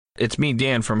It's me,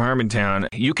 Dan, from Harmontown.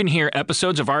 You can hear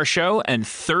episodes of our show and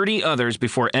 30 others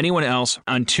before anyone else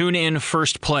on TuneIn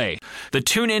First Play. The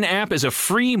TuneIn app is a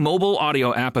free mobile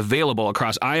audio app available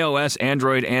across iOS,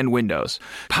 Android, and Windows.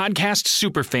 Podcast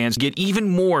superfans get even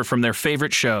more from their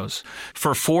favorite shows.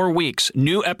 For 4 weeks,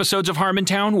 new episodes of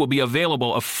Harmontown will be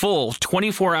available a full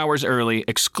 24 hours early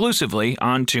exclusively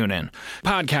on TuneIn.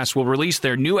 Podcasts will release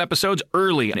their new episodes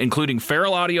early, including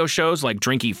feral audio shows like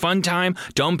Drinky Fun Time,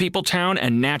 Dumb People Town,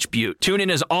 and Natch Butte.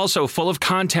 TuneIn is also full of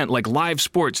content like live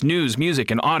sports, news, music,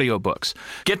 and audiobooks.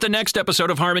 Get the next episode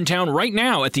of Harmontown right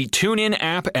now at the TuneIn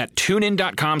app at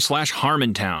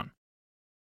tunein.com/Harmontown.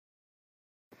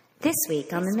 This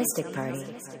week on The Mystic Party,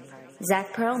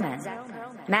 Zach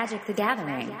Perlman, Magic the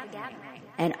Gathering,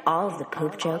 and all of the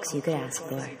poop jokes you could ask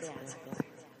for.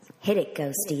 Hit it,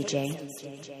 Ghost DJ.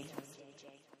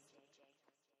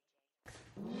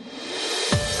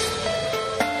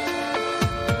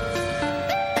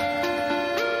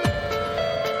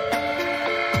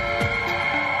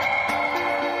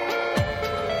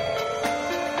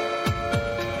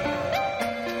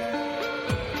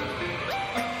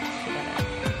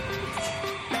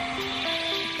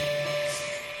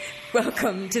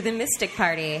 Welcome to the Mystic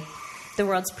Party, the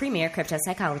world's premier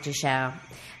cryptopsychology show.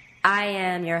 I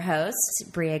am your host,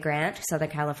 Bria Grant, Southern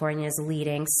California's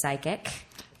leading psychic.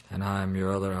 And I'm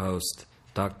your other host,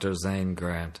 Dr. Zane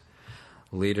Grant,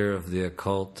 leader of the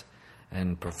occult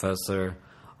and professor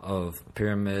of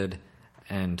pyramid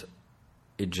and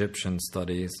Egyptian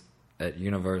studies at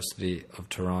University of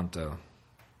Toronto.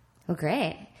 Well,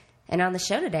 great. And on the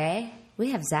show today,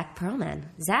 we have Zach Perlman.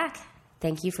 Zach,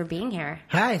 thank you for being here.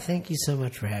 Hi, thank you so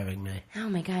much for having me. Oh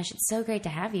my gosh, it's so great to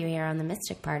have you here on the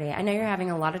Mystic Party. I know you're having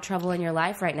a lot of trouble in your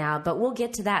life right now, but we'll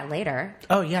get to that later.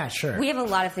 Oh, yeah, sure. We have a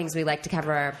lot of things we like to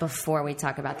cover before we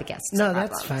talk about the guests. No,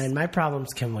 that's fine. My problems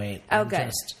can wait. Oh, I'm good.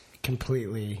 Just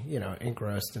completely,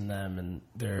 engrossed in them, and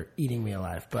they're eating me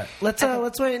alive. But let's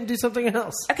wait and do something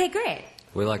else. Okay, great.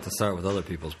 We like to start with other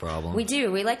people's problems. We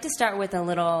do. We like to start with a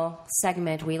little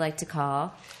segment we like to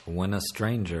call When a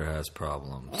Stranger Has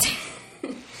Problems.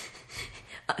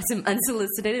 some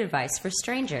unsolicited advice for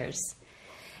strangers.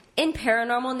 In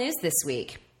paranormal news this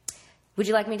week, would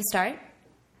you like me to start?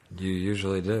 You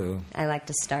usually do. I like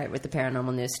to start with the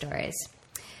paranormal news stories.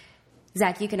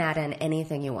 Zach, you can add in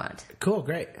anything you want, Cool,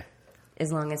 great.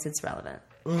 as long as it's relevant.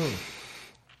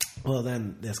 Well,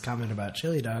 then this comment about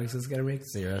chili dogs is going to make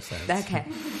 0 sense.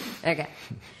 Okay.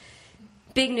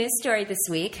 Big news story this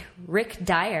week. Rick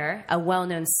Dyer, a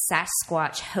well-known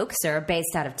Sasquatch hoaxer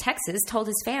based out of Texas, told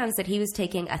his fans that he was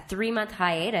taking a 3-month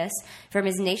hiatus from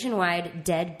his nationwide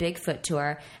Dead Bigfoot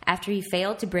tour after he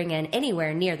failed to bring in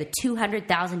anywhere near the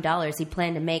 $200,000 he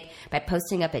planned to make by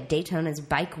posting up at Daytona's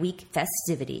Bike Week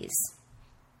festivities.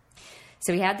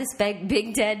 So he had this big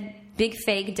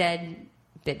fake dead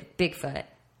Bigfoot,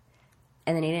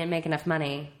 and then he didn't make enough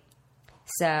money.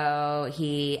 So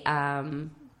he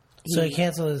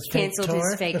canceled his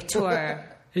fake tour?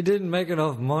 He didn't make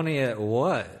enough money at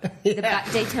what?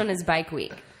 Daytona's Bike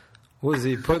Week. Was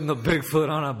he putting the Bigfoot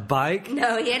on a bike?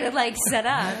 No, he had to set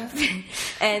up.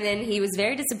 And then he was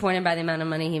very disappointed by the amount of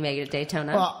money he made at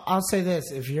Daytona. Well, I'll say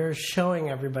this. If you're showing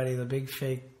everybody the big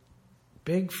fake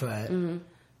Bigfoot,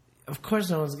 of course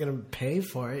no one's going to pay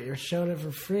for it. You're showing it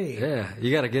for free. Yeah,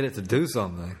 you got to get it to do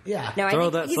something. Yeah. No, Throw I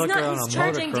that think sucker on a he's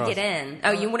charging motocross. to get in.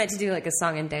 Oh, you wanted to do a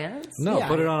song and dance? No, Yeah.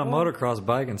 put it on a motocross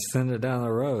bike and send it down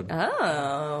the road.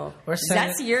 Oh. Or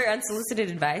That's your unsolicited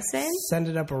advice, then? Send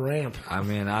it up a ramp. I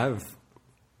mean, I've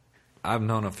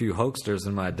known a few hoaxsters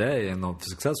in my day, and the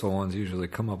successful ones usually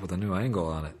come up with a new angle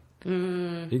on it.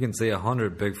 You can see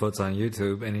 100 Bigfoots on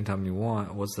YouTube anytime you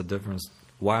want. What's the difference?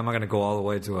 Why am I going to go all the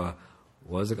way to a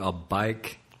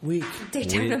bike Week.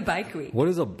 Daytona week? Bike Week. What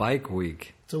is a bike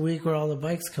week? It's a week where all the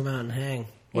bikes come out and hang.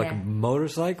 Like Yeah.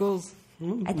 motorcycles?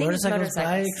 I think it's motorcycles.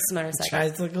 Bikes, It's motorcycles.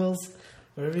 tricycles,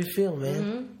 whatever you feel,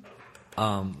 man.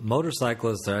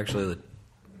 Motorcyclists are actually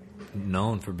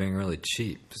known for being really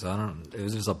cheap. So it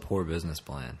was just a poor business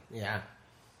plan. Yeah.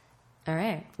 All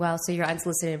right. Well, so your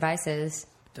unsolicited advice is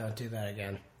Don't do that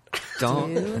again.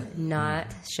 Don't. do not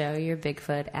show your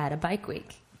Bigfoot at a bike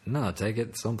week. No, take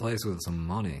it someplace with some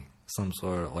money. Some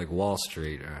sort of like Wall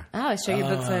Street or... Oh, show your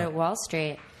Bigfoot at Wall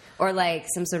Street. Or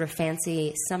some sort of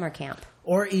fancy summer camp.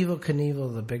 Or Evel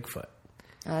Knievel the Bigfoot.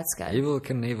 Oh, that's good. Evel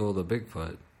Knievel the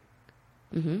Bigfoot.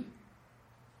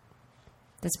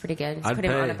 That's pretty good. Let's put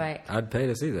him on a bike. I'd pay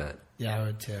to see that. Yeah, I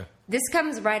would too. This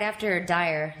comes right after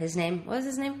Dyer. What was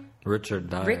his name? Richard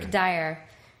Dyer. Rick Dyer.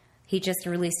 He just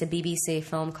released a BBC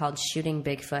film called Shooting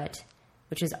Bigfoot,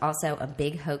 which is also a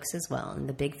big hoax as well. And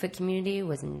the Bigfoot community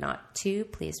was not too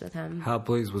pleased with him. How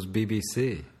pleased was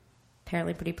BBC?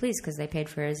 apparently pretty pleased because they paid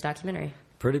for his documentary.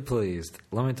 Pretty pleased.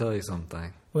 Let me tell you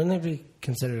something. Wouldn't it be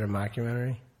considered a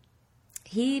mockumentary?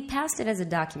 He passed it as a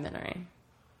documentary.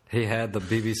 He had the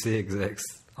BBC execs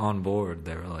on board.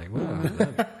 They were like, wow,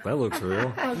 that looks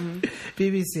real.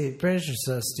 BBC, British are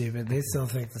so stupid. They still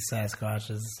think the Sasquatch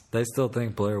is... They still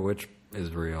think Blair Witch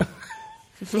is real.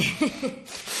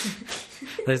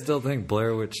 They still think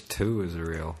Blair Witch 2 is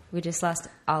real. We just lost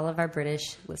all of our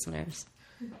British listeners.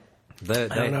 I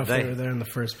don't know if they were there in the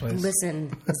first place.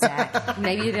 Listen, Zach,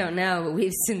 maybe you don't know,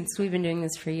 but since we've been doing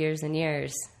this for years and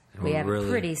years, we have really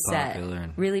pretty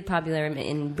really popular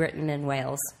in Britain and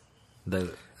Wales. You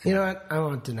know what? I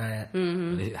won't deny it.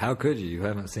 Mm-hmm. How could you? You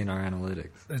haven't seen our analytics.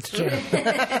 That's true.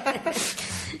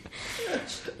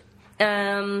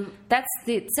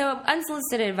 So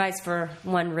unsolicited advice for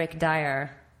one Rick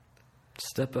Dyer.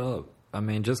 Step up. I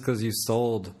mean, just because you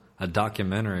sold a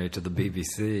documentary to the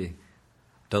BBC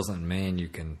doesn't mean you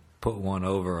can put one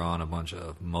over on a bunch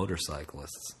of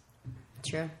motorcyclists.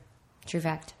 True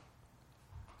fact.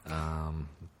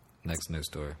 Next news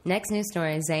story.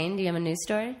 Zane, do you have a news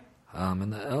story?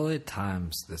 In the LA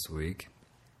Times this week,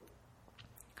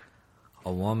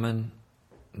 a woman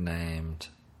named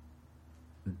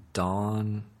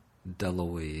Dawn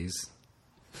DeLuise,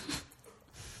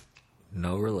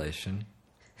 no relation,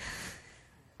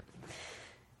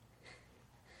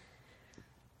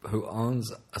 who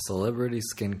owns a celebrity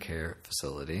skincare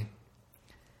facility,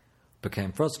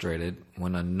 became frustrated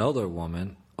when another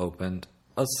woman opened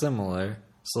a similar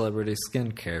celebrity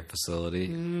skincare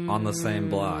facility on the same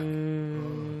block.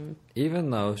 Even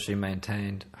though she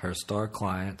maintained her star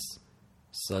clients,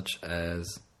 such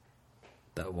as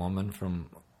that woman from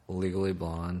Legally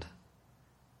Blonde,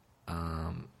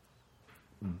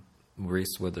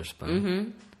 Reese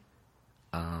Witherspoon,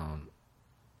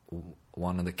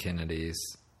 one of the Kennedys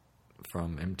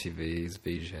from MTV's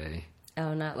VJ.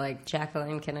 Oh, not like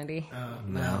Jacqueline Kennedy.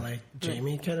 No, like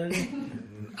Jamie Kennedy?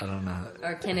 I don't know.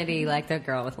 Or Kennedy, like the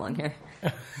girl with long hair.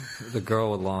 The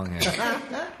girl with long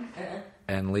hair.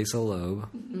 And Lisa Loeb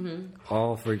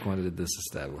all frequented this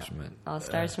establishment. All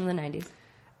stars from the 90s.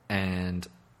 And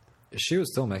she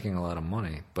was still making a lot of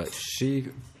money, but she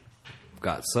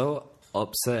got so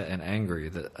upset and angry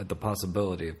that at the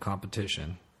possibility of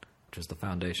competition, which is the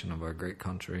foundation of our great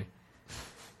country,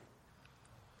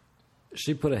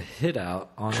 she put a hit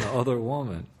out on the other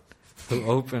woman who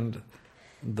opened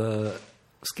the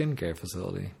skincare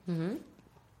facility.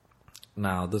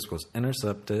 Now, this was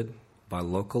intercepted by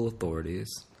local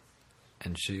authorities,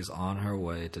 and she's on her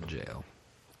way to jail.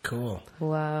 Cool.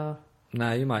 Wow.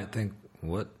 Now, you might think,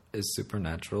 what is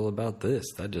supernatural about this?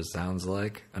 That just sounds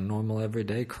like a normal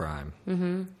everyday crime.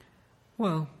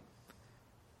 Well,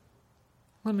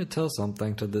 let me tell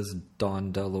something to this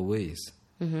Dawn DeLuise.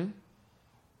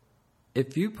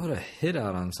 If you put a hit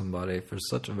out on somebody for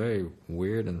such a very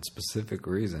weird and specific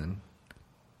reason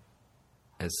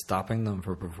as stopping them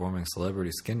from performing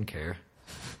celebrity skincare,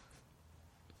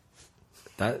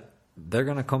 that they're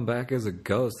going to come back as a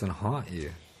ghost and haunt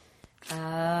you.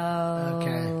 Oh.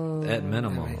 Okay. At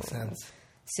minimum. That makes sense.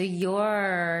 So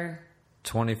you're...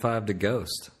 25 to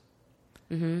ghost.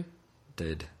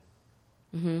 Did.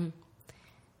 13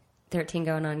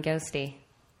 going on ghosty.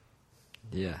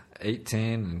 Yeah, 18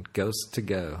 and ghost to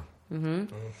go.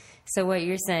 So what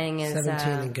you're saying is... 17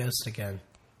 and ghost again.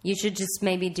 You should just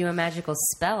maybe do a magical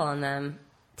spell on them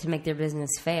to make their business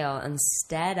fail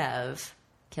instead of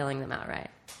killing them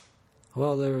outright.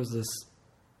 Well, there was this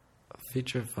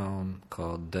feature film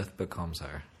called Death Becomes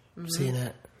Her. Seen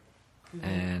it.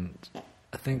 And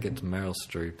I think it's Meryl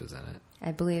Streep is in it.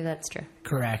 I believe that's true.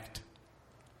 Correct.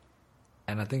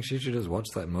 And I think she should just watch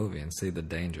that movie and see the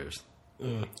dangers.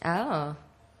 Oh.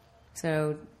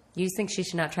 So you think she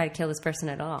should not try to kill this person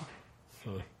at all?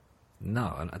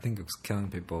 No, and I think killing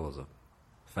people is a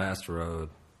fast road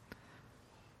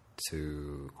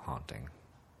to haunting.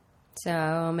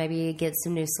 So maybe get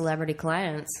some new celebrity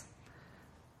clients.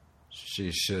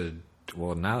 She should,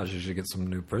 well, now she should get some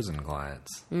new prison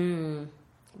clients.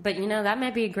 But, you know, that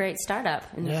might be a great startup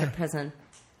in the prison.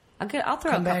 I'll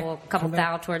throw Come a couple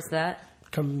thou towards that.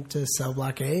 Come to Cell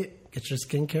Block 8. Get your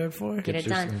skin cared for. Get it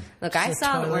done. some- Look, I Just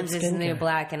saw toilet Orange is the New skincare.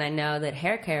 Black, and I know that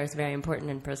hair care is very important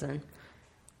in prison.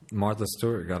 Martha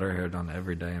Stewart got her hair done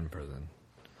every day in prison.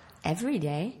 Every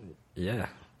day? Yeah,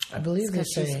 I believe they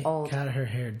 'cause she's say old. got her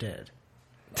hair did.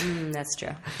 That's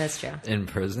true. That's true. in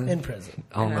prison. In prison.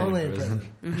 Only in in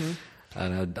prison.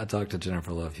 And I talked to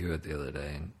Jennifer Love Hewitt the other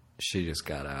day, and she just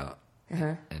got out,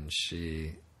 and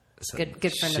she said,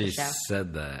 Good friend of the she show.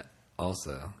 said that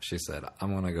also. She said,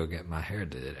 "I'm gonna go get my hair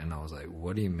did," and I was like,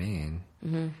 "What do you mean?"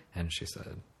 And she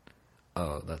said,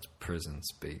 Oh, that's prison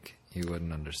speak. You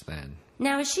wouldn't understand.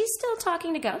 Now, is she still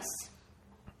talking to ghosts?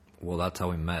 Well, that's how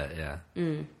we met, yeah.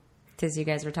 Because you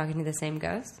guys were talking to the same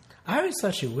ghost? I always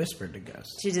thought she whispered to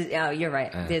ghosts. She just, oh, you're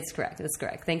right. That's correct. That's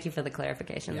correct. Thank you for the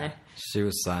clarification there. She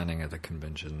was signing at the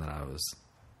convention that I was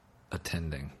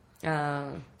attending.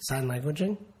 Oh. Sign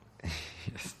languaging?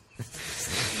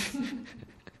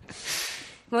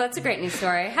 Well, that's a great news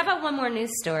story. How about one more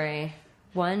news story?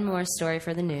 One more story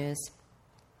for the news.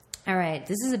 All right,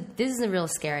 this is a real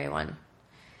scary one.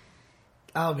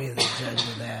 I'll be the judge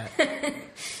of that.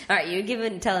 All right,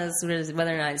 you tell us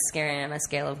whether or not it's scary on a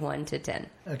scale of 1 to 10.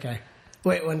 Okay.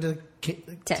 Wait, 1 to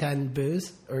 10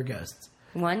 booze or ghosts?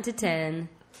 1 to 10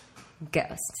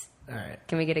 ghosts. All right.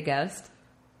 Can we get a ghost?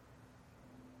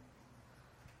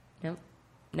 Nope.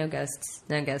 No ghosts.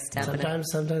 No ghosts happening.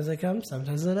 Sometimes they come,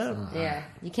 sometimes they don't. Yeah,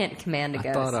 you can't command a ghost.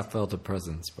 I thought I felt a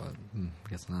presence, but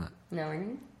guess not.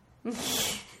 No.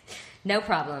 No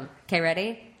problem. Okay,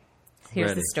 ready?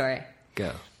 Here's the story.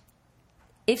 Go.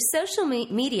 If social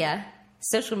media,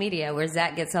 where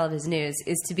Zach gets all of his news,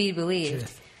 is to be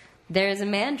believed, there is a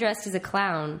man dressed as a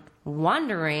clown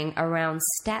wandering around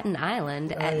Staten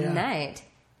Island at night.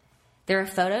 There are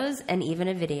photos and even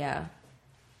a video.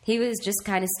 He was just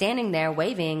kind of standing there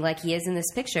waving like he is in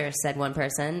this picture, said one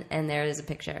person, and there is a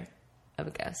picture of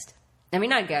a ghost. I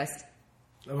mean, not a ghost.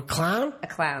 A clown? A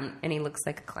clown, and he looks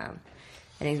like a clown.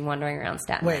 And he's wandering around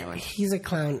Staten Island. Wait, he's a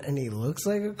clown and he looks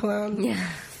like a clown? Yeah.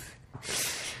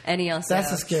 And he also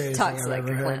That's the scariest talks thing I've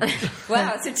like ever a clown. heard.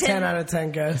 Wow, so 10 out of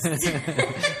 10 ghosts.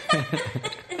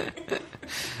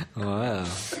 Wow.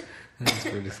 That's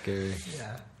pretty scary.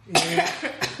 Yeah.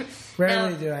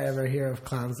 Rarely do I ever hear of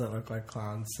clowns that look like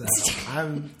clowns, so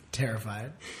I'm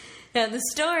terrified. Now, the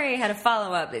story had a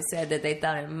follow-up that said that they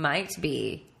thought it might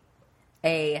be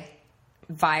a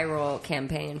viral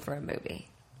campaign for a movie,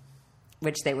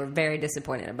 which they were very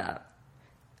disappointed about.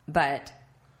 But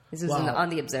this was on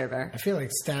The Observer. I feel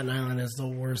like Staten Island is the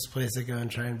worst place to go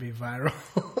and try and be viral.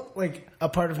 Like, a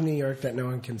part of New York that no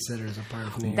one considers a part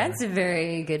of New York. That's a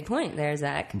very good point there,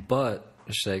 Zach. But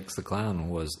Shakes the Clown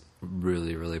was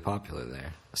really, really popular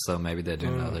there. So maybe they do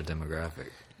another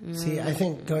demographic. See, I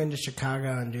think going to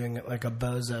Chicago and doing it like a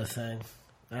bozo thing,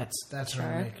 that's what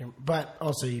I'm making. But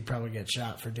also, you'd probably get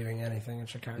shot for doing anything in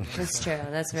Chicago. That's true.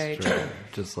 That's very true.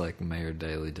 Just like Mayor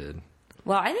Daley did.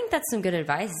 Well, I think that's some good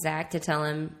advice, Zach, to tell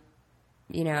him,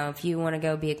 you know, if you want to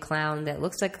go be a clown that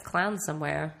looks like a clown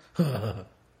somewhere,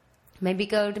 maybe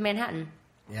go to Manhattan.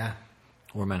 Yeah.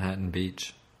 Or Manhattan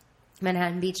Beach.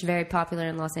 Manhattan Beach, very popular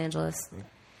in Los Angeles.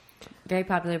 Very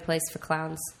popular place for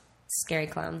clowns. Scary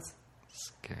clowns.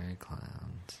 Scary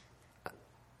clowns.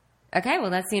 Okay, well,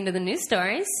 that's the end of the news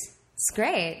stories. It's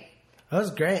great. That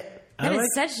was great. That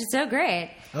is so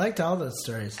great. I liked all those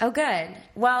stories. Oh, good.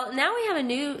 Well, now we have a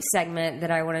new segment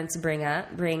that I wanted to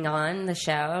bring on the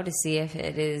show to see if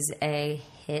it is a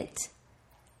hit.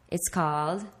 It's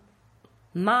called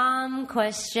Mom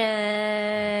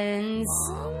Questions.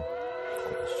 Mom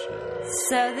questions.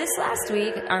 So this last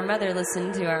week, our mother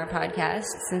listened to our podcast,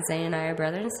 since Zane and I are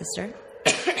brother and sister.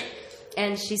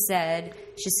 And she said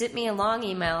she sent me a long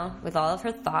email with all of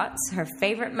her thoughts, her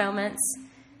favorite moments,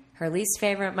 her least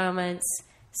favorite moments,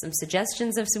 some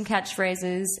suggestions of some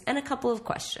catchphrases, and a couple of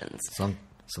questions.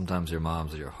 Sometimes your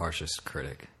mom's your harshest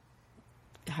critic.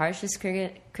 Harshest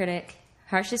critic,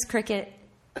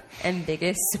 and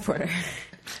biggest supporter.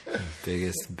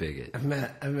 Biggest bigot. I've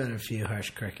met a few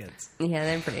harsh crickets. Yeah,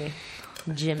 they're pretty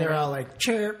Jimmy. They're all like,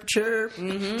 chirp, chirp.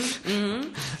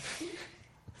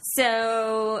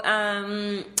 So,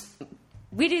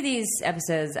 we do these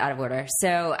episodes out of order.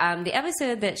 So, the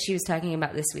episode that she was talking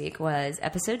about this week was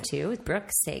episode 2 with Brooke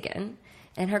Sagan.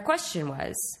 And her question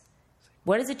was,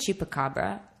 what is a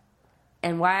chupacabra?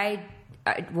 And why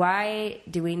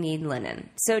do we need linen?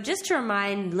 So, just to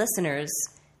remind listeners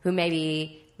who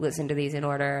maybe listen to these in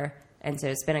order, and so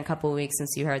it's been a couple of weeks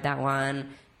since you heard that one.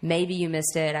 Maybe you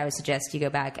missed it. I would suggest you go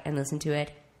back and listen to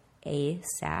it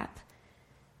ASAP.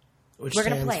 Which We're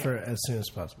gonna stands play for as soon as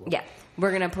possible. Yeah, we're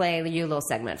going to play you a little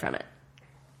segment from it.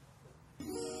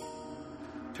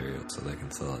 Period, so they can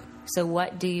sell it. So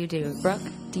what do you do? Brooke,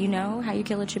 do you know how you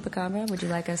kill a chupacabra? Would you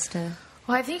like us to?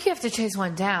 Well, I think you have to chase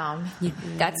one down.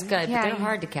 That's good, but they're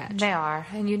hard to catch. They are,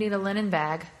 and you need a linen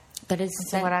bag. That is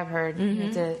That's what I've heard. You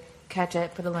have to catch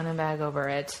it, put a linen bag over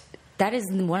it. That is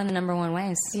one of the number one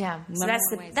ways. Yeah. So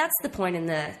that's the point in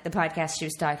the podcast she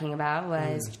was talking about,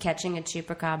 was catching a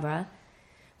chupacabra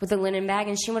with a linen bag,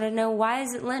 and she wanted to know, why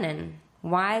is it linen?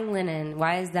 Why linen?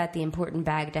 Why is that the important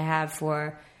bag to have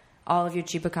for all of your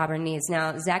chupacabra needs?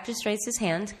 Now, Zach just raised his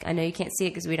hand. I know you can't see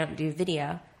it because we don't do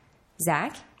video.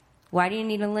 Zach, why do you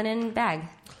need a linen bag?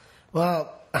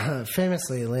 Well,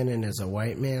 famously, linen is a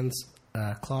white man's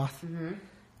cloth. Mm-hmm.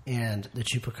 And the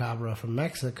chupacabra from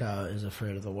Mexico is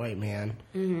afraid of the white man.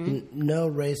 Mm-hmm. No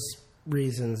race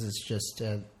reasons. It's just,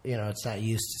 it's not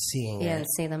used to seeing it. Yeah,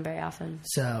 see them very often.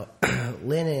 So,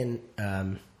 linen,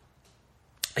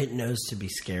 it knows to be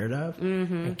scared of.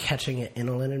 Mm-hmm. And catching it in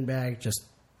a linen bag just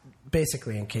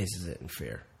basically encases it in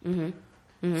fear. Mm-hmm.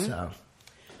 Mm-hmm. So,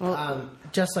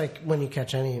 just like when you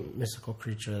catch any mystical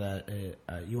creature that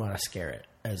you want to scare it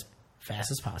as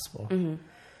fast as possible. Mm-hmm.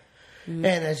 Mm-hmm.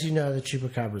 And as you know, the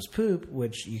chupacabra's poop,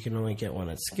 which you can only get when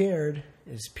it's scared,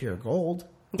 is pure gold.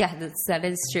 Yeah, that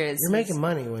is true. You're making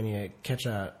money when you catch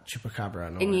a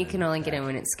chupacabra. And you can only get it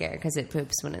when it's scared, because it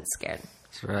poops when it's scared.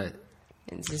 That's right.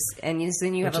 It's just, then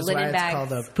you have a linen linen bag. It's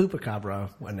called a poopacabra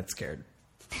when it's scared.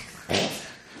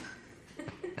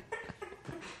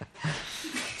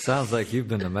 Sounds like you've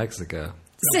been to Mexico.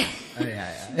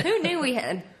 Yeah. Who knew we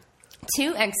had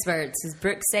two experts?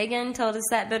 Brooke Sagan told us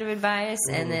that bit of advice,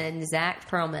 and then Zach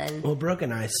Perlman. Well, Brooke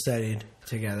and I studied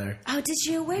together. Oh, did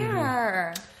you?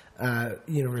 Where?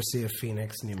 University of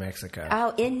Phoenix, New Mexico.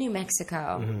 Oh, in New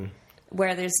Mexico,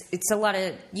 where it's a lot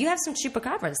of. You have some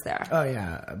chupacabras there. Oh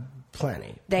yeah,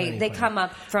 plenty. They come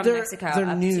up from Mexico. They're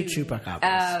up new to, chupacabras.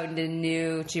 Oh, the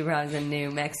new chupacabras in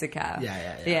New Mexico.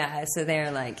 Yeah. So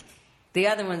they're like. The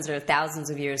other ones are thousands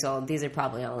of years old. These are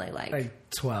probably only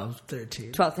like 12,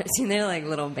 13. 12, 13. They're like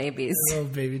little babies. Little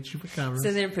baby chupacabras.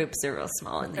 So their poops are real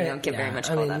small, and they don't get very much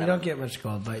gold out of them. You don't get much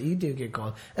gold, but you do get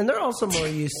gold. And they're also more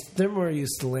used. They're more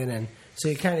used to linen. So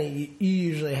you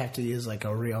usually have to use like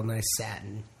a real nice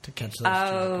satin to catch those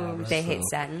chupacabras. They hate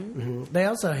satin? Mm-hmm. They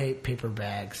also hate paper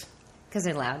bags. Because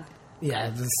they're loud. Yeah,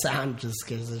 the sound just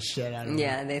scares the shit out of them.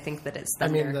 Yeah, they think that it's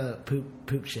thunder. I mean, the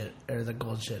poop shit, or the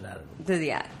gold shit out of them.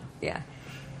 Yeah.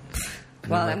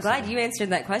 Well, I'm glad you answered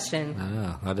that question. I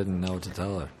know. I didn't know what to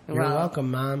tell her. You're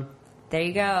welcome, Mom. There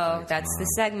you go. Thanks, That's Mom. the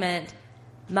segment.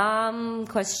 Mom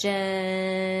questions.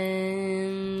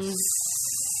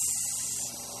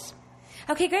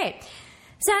 Okay, great.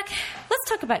 Zach, let's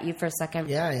talk about you for a second.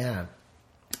 Yeah.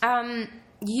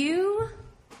 You...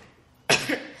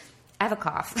 I have a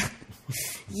cough.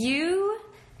 You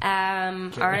are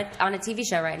on a TV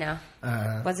show right now.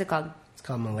 What's it called? It's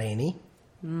called Mulaney.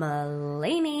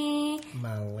 Mulaney.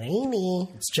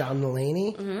 It's John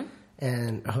Mulaney. Mm-hmm.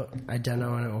 And I don't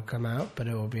know when it will come out, but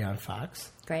it will be on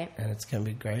Fox. Great. And it's going to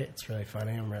be great. It's really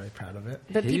funny. I'm really proud of it.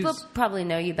 But people probably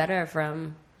know you better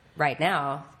from right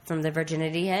now, from the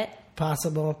Virginity hit.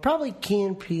 Possible. Probably Key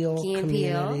and Peele.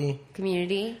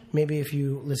 Community. Maybe if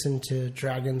you listen to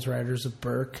Dragons Riders of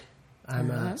Burke.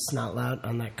 I'm Snot Loud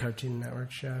on that Cartoon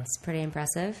Network show. It's pretty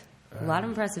impressive. A lot of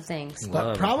impressive things.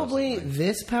 But probably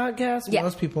this podcast,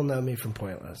 most people know me from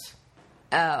Pointless.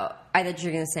 Oh, I thought you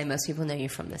were going to say most people know you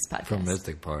from this podcast. From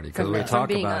Mystic Party. Because we talk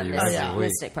about you every week.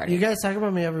 Mystic Party. You guys talk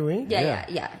about me every week? Yeah.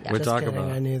 We Just talk kidding,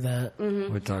 about. I knew that.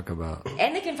 Mm-hmm. We talk about.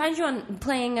 And they can find you on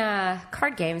playing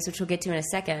card games, which we'll get to in a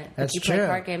second. That's you true. play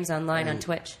card games online on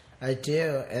Twitch. I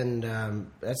do, and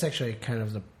that's actually kind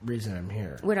of the reason I'm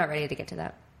here. We're not ready to get to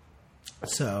that.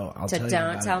 So I'll So tell you don't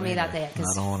about tell it me later. that yet.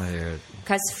 I don't want to hear it.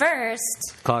 Because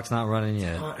first, Clock's not running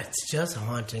yet. It's just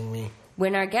haunting me.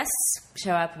 when our guests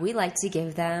show up, we like to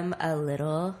give them a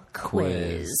little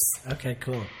quiz. Okay,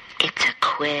 cool. It's a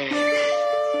quiz.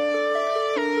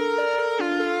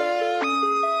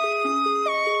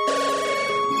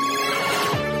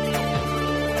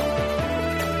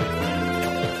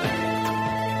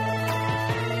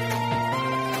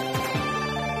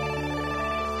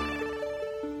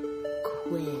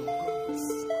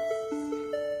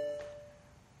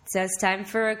 So it's time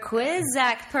for a quiz,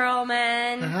 Zach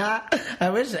Perlman. I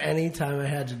wish any time I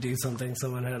had to do something,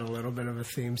 someone had a little bit of a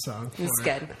theme song for It's it.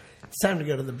 good. It's time to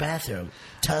go to the bathroom.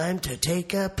 Time to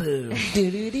take a poo.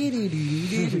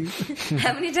 Do-do-do-do-do-do-do.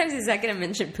 How many times is Zach going to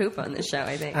mention poop on the show,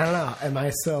 I think? I don't know. Am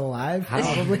I still alive?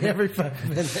 Probably every 5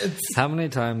 minutes. How many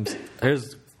times?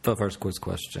 Here's the first quiz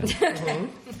question.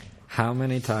 How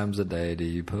many times a day do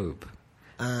you poop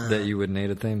that you would need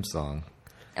a theme song?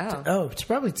 Oh, it's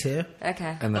probably 2.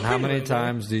 Okay. And then how many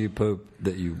times do you poop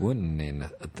that you wouldn't need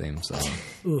a theme song?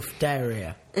 Oof,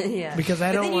 diarrhea. Yeah. Because I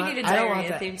But don't then you want. need a I don't want diarrhea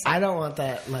that. theme song. I don't want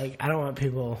that. Like, I don't want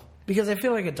people. Because I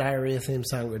feel like a diarrhea theme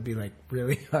song would be like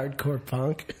really hardcore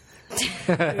punk.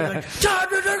 You're like, time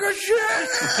to take a shit.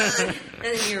 And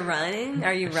then you're running?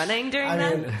 Are you running during I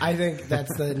that? mean, I think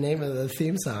that's the name of the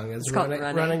theme song. Is called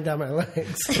running down my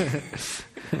legs.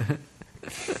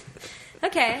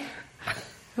 Okay.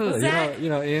 Zach?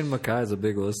 Ian Mackay's a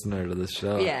big listener to this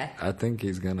show. Yeah. I think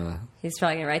he's gonna He's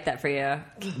probably going to write that for you.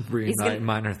 reunite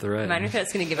Minor Threat. Minor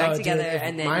Threat's going to get back together. Dude, if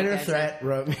and then Minor you guys Threat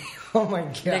wrote me. Oh my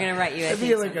god. They're going to write you a It'd be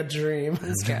theme like song. a dream.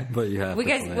 That's true. But you have We'll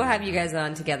to have you guys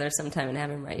on together sometime and have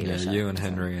him write you Yeah, a show. you and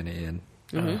Henry and Ian.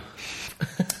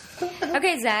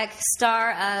 Okay, Zach,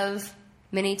 star of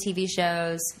many TV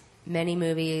shows, many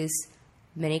movies,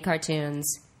 many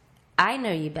cartoons. I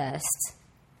know you best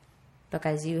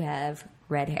because you have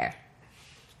red hair.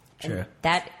 True.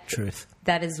 Truth.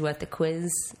 That is what the quiz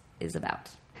is about.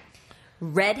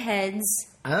 Redheads,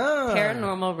 Oh.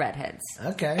 paranormal redheads.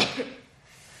 Okay.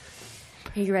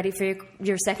 Are you ready for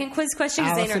your second quiz question?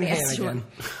 Because Zane Allison already asked you one.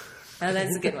 Hannigan. Oh,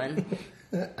 that's a good one.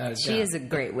 She is a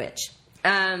great witch.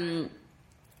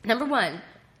 Number one,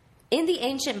 in the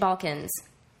ancient Balkans,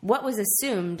 what was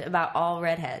assumed about all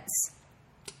redheads?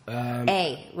 Sorry.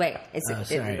 I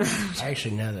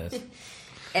actually know this.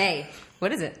 A.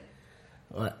 What is it?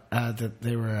 What? That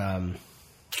they were.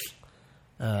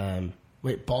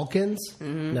 Wait, Balkans?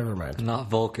 Never mind. Not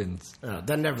Vulcans. Oh,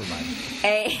 then never mind.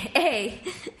 A.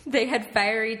 They had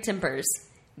fiery tempers.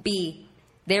 B.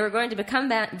 They were going to become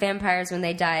vampires when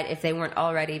they died if they weren't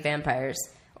already vampires.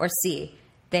 Or C.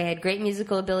 They had great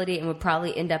musical ability and would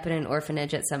probably end up in an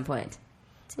orphanage at some point.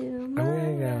 I'm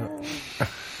gonna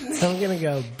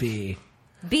go B.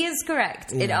 B is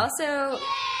correct. Yeah.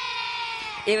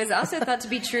 It was also thought to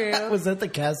be true. Was that the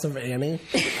cast of Annie?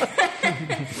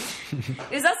 It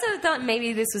was also thought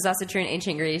maybe this was also true in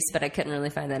ancient Greece, but I couldn't really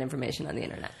find that information on the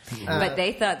internet. But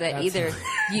they thought that either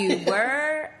you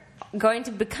were going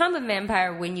to become a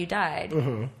vampire when you died,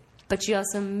 but you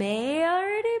also may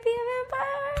already be a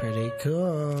vampire. Pretty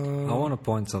cool. I want to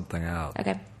point something out.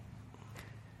 Okay.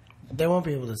 They won't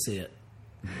be able to see it.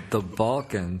 The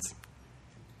Balkans,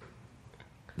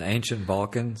 the ancient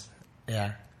Balkans,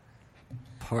 Yeah.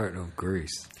 part of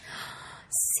Greece.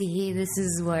 See, this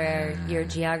is where your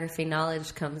geography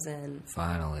knowledge comes in.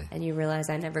 Finally. And you realize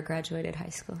I never graduated high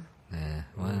school. Yeah,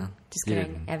 well. Just you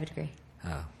kidding. didn't. I have a degree.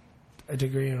 Oh. A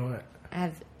degree in what? I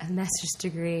have a master's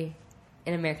degree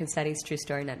in American Studies. True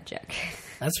story, not a joke.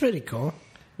 That's pretty cool.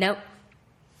 Nope.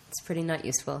 It's pretty not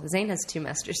useful. Zane has 2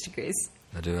 master's degrees.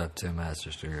 I do have 2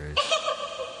 master's degrees.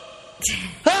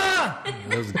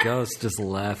 Those ghosts just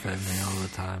laugh at me all the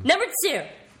time. Number 2.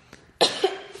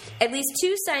 At least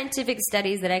 2 scientific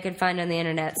studies that I could find on the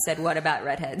internet said what about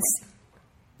redheads?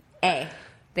 A.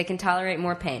 They can tolerate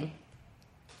more pain.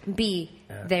 B.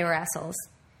 They were assholes.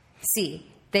 C.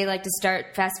 They like to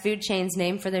start fast food chains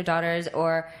named for their daughters,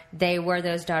 or they were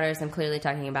those daughters. I'm clearly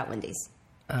talking about Wendy's.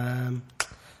 Well,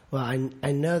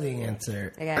 I know the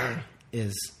answer Okay.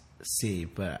 is C,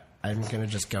 but I'm gonna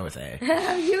just go with A.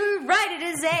 You were right, it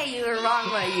is A. You were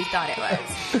wrong what you thought it was.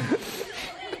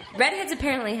 Redheads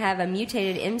apparently have a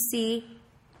mutated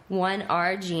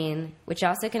MC1R gene, which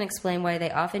also can explain why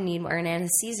they often need more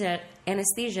anesthesia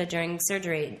during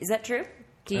surgery. Is that true?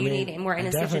 Do you need more I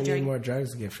anesthesia definitely during... need more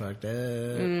drugs to get fucked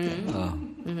up.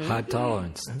 High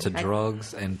tolerance to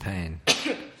drugs and pain.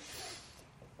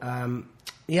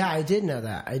 Yeah, I did know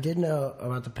that. I did know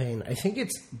about the pain. I think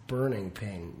it's burning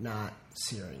pain, not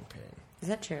searing pain. Is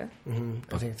that true? I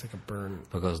think it's like a burn.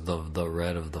 Because the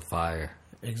red of the fire.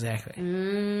 Exactly.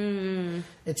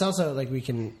 It's also like we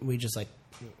can't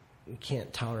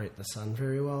tolerate the sun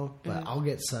very well, but I'll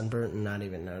get sunburnt and not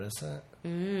even notice it.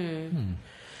 And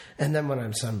then when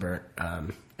I'm sunburnt,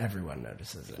 everyone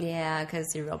notices it. Yeah,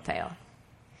 because you're real pale.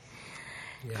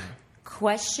 Yeah.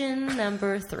 Question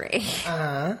number 3.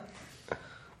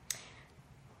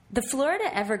 The Florida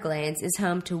Everglades is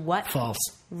home to what False.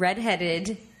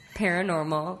 redheaded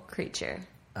paranormal creature?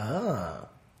 Oh.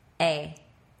 A.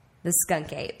 The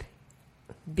skunk ape.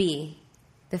 B.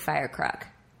 The fire croc.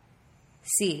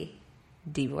 C.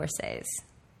 Divorcees.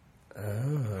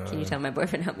 Can you tell my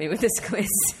boyfriend helped me with this quiz?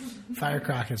 Fire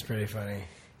croc is pretty funny.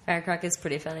 Fire croc is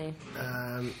pretty funny.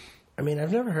 I mean,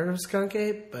 I've never heard of skunk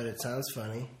ape, but it sounds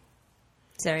funny.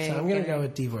 Sorry, So I'm going to go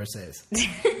with divorcees.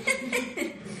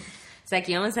 It's like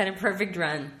you almost had a perfect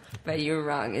run, but you were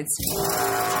wrong. It's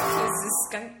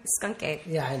a skunk ape.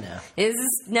 Yeah, I know.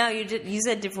 No, you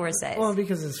said divorcees. Well,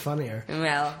 because it's funnier.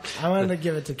 Well, I wanted to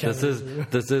give it to Kevin.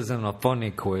 This isn't a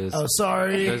funny quiz. Oh,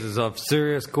 sorry. This is a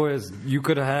serious quiz. You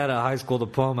could have had a high school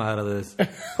diploma out of this.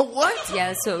 What? yeah,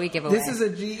 that's what we give away. This is a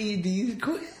GED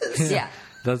quiz? yeah.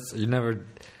 That's you never.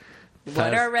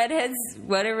 What are redheads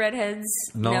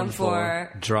known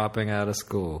for? Dropping out of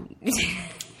school.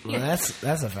 Well, that's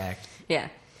a fact. Yeah.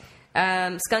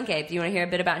 Skunk ape. Do you want to hear a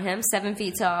bit about him? 7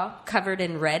 feet tall, covered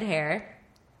in red hair.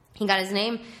 He got his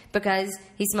name because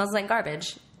he smells like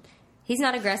garbage. He's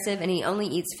not aggressive, and he only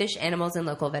eats fish, animals, and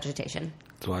local vegetation.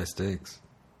 That's why he stinks.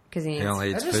 Because he He needs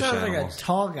only That eats just fish sounds like animals. a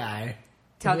tall guy.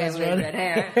 tall He guy has with red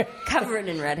hair, covered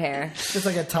in red hair. Just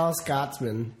like a tall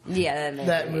Scotsman Yeah,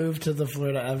 that moved to the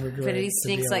Florida Everglades. But he to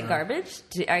stinks be like around. garbage.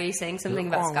 Are you saying something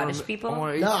about Scottish people?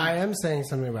 No, I am saying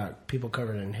something about people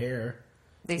covered in hair.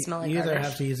 They smell like You either garbage.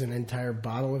 have to use an entire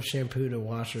bottle of shampoo to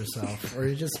wash yourself, or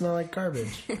you just smell like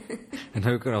garbage. And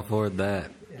who can afford that?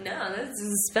 No, that's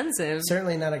expensive.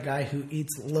 Certainly not a guy who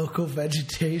eats local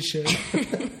vegetation.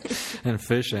 And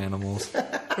fish animals.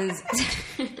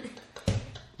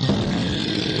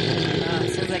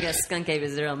 Sounds like a skunk ape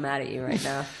is real mad at you right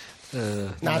now.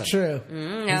 Not true.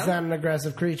 no. He's not an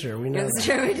aggressive creature. We know It's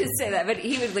that. true, we did say that, but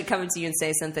he would like come to you and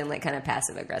say something like kind of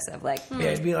passive aggressive, like, Yeah,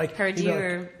 it'd be like, heard he'd you be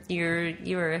like, were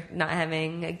you were not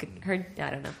having a good, heard I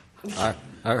don't know.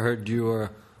 I heard you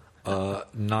were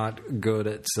not good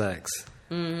at sex.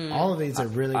 all of these are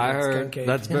really I good heard skunk ape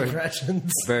that's very-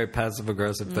 impressions. Very passive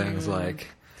aggressive things like,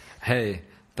 hey,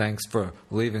 thanks for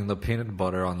leaving the peanut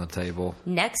butter on the table.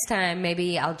 Next time,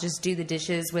 maybe I'll just do the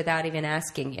dishes without even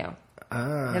asking you.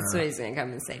 Ah, That's what he's gonna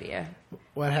come and say to you.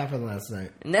 what happened last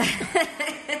night?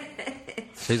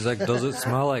 He's like, does it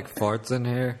smell like farts in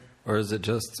here? Or is it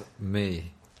just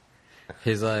me?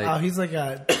 He's like, Oh, he's like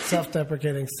a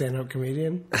self-deprecating stand-up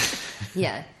comedian.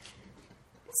 Yeah.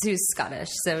 So he's Scottish,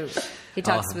 so he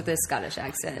talks with a Scottish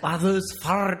accent. Are those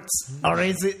farts, or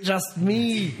is it just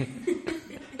me?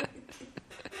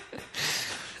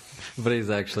 but he's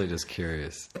actually just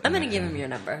curious. I'm gonna give him your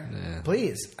number. Yeah.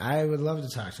 Please, I would love to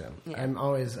talk to him. Yeah. I'm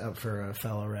always up for a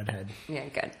fellow redhead. Yeah,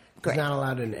 good. He's Great. not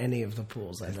allowed in any of the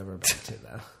pools I've ever been to,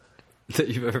 though. That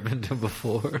you've ever been to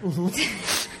before.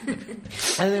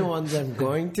 I think ones I'm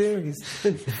going to, he's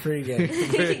free game.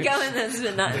 You go in those,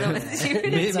 but not in the ones you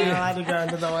He's not allowed to go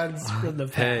into the ones from the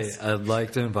Hey, past. I'd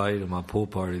like to invite you to my pool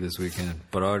party this weekend,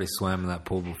 but I already swam in that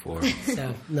pool before.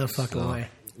 So, no fucking So, way.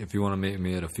 if you want to meet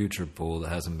me at a future pool that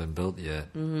hasn't been built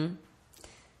yet,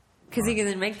 Because he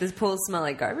can make this pool smell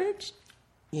like garbage?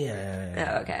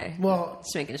 Yeah. Oh, okay. Well,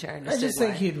 Just making sure I I understood just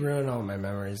think why. he'd ruin all my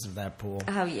memories of that pool.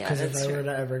 Oh, yeah, Because if that's I true. were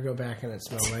to ever go back and it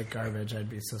smelled like garbage, I'd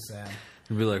be so sad.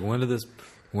 you'd be like, when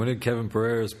did Kevin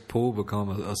Pereira's pool become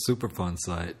a super fun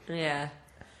site? Yeah.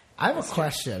 I have a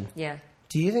question. Yeah.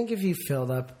 Do you think if you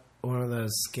filled up one of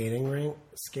those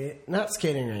not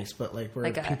skating rinks, but like where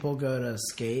Like a- people go to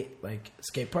skate, like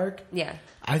skate park? Yeah.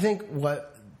 I think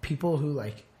what people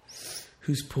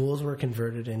whose pools were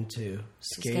converted into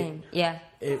skate, Same. Yeah.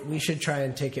 we should try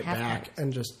and take it Half back pipes.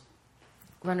 and just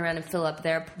Run around and fill up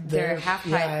their Their- half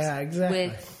pipes yeah, exactly.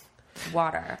 with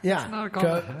water.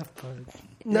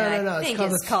 No, I no. think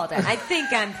called it's called it. I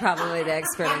think I'm probably the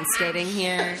expert in skating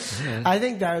here. I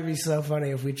think that would be so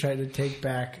funny if we tried to take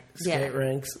back skate Yeah.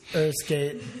 rinks or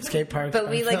skate parks. But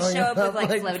by we like filling show up them with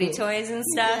like floaty pools. toys and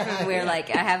stuff, Yeah, and we're yeah. like,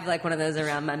 I have like one of those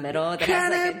around my middle that has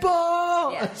like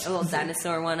Cannonball! a little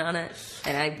dinosaur one on it,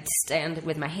 and I stand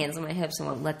with my hands on my hips and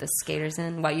won't let the skaters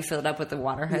in while you fill it up with the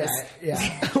water hose.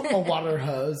 Yeah, a water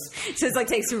hose. So it's like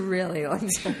takes a really long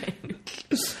time.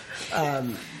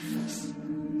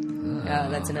 Oh,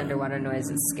 that's an underwater noise.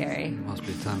 It's scary. Must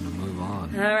be time to move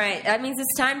on. All right, that means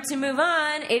it's time to move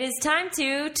on. It is time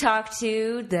to talk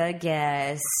to the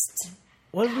guest.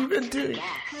 What have we been doing?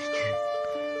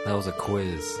 That was a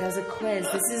quiz. That was a quiz.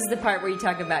 This is the part where you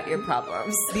talk about your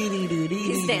problems.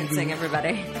 He's dancing,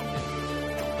 everybody.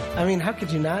 I mean, how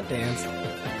could you not dance?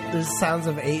 There's sounds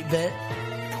of 8-bit.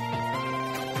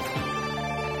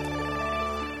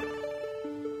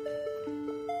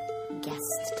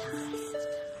 Guest time.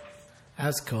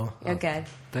 That's cool. Okay.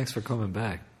 Thanks for coming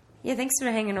back. Yeah, thanks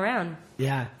for hanging around.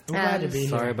 Yeah, I'm glad to be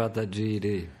Sorry here. about that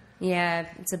GED. Yeah,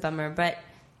 it's a bummer, but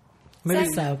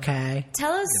It's okay.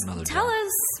 tell us another tell job.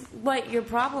 us what your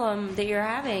problem that you're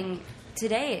having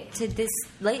today to this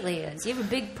lately is. You have a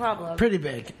big problem. Pretty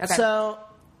big. Okay. So,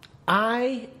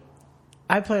 I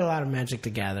play a lot of Magic the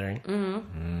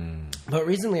Gathering. But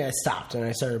recently I stopped and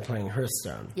I started playing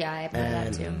Hearthstone. Yeah, I play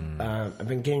that too. I've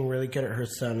been getting really good at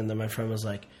Hearthstone, and then my friend was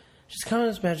like, just come to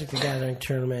this Magic the Gathering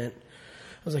tournament.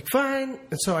 I was like, fine.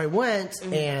 And so I went,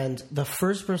 and the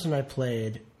first person I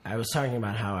played, I was talking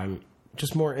about how I'm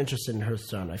just more interested in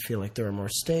Hearthstone. I feel like there are more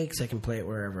stakes. I can play it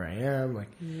wherever I am.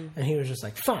 And he was just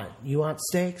like, fine, you want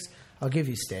stakes? I'll give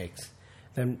you stakes.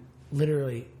 Then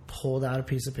literally pulled out a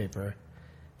piece of paper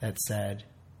that said,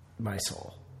 my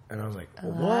soul. And I was like,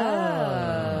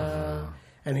 whoa.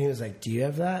 And he was like, do you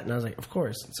have that? And I was like, of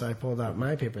course. So I pulled out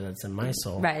my paper that said my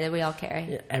soul. Right, that we all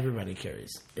carry. Yeah, everybody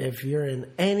carries. If you're in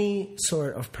any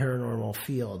sort of paranormal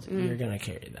field, you're going to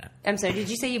carry that. I'm sorry, did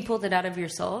you say you pulled it out of your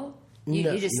soul? You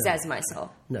just No. says my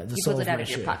soul. No, the you soul pulled of it out my of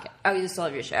your shoe. pocket. Oh, the soul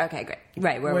of your shoe. Okay, great.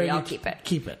 Right, where we you all keep it.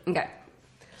 Keep it. Okay.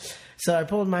 So I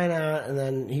pulled mine out, and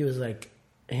then he was like,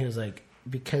 And he was like,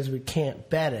 because we can't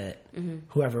bet it,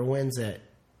 whoever wins it,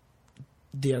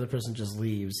 the other person just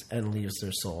leaves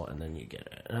their soul, and then you get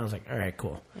it. And I was like, all right,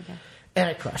 cool. Okay. And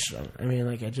I crushed him. I mean,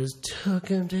 like, I just took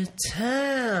him to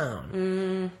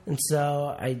town. And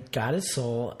so I got his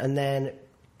soul, and then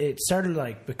it started,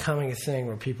 like, becoming a thing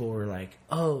where people were like,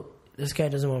 oh, this guy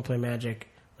doesn't want to play Magic.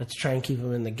 Let's try and keep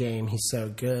him in the game. He's so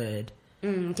good.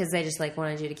 Because they just, like,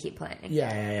 wanted you to keep playing.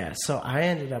 Yeah. So I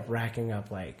ended up racking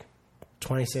up, like,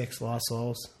 26 lost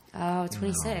souls. Oh,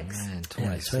 26. Oh, man,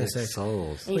 26, 26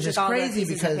 souls. And you Which took is all the crazy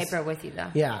pieces because of paper with you, though.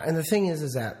 Yeah, and the thing is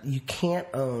that you can't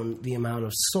own the amount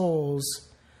of souls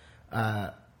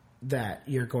that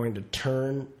you're going to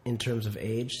turn in terms of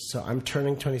age. So I'm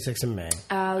turning 26 in May.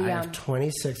 Oh, yeah. I have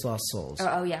 26 lost souls.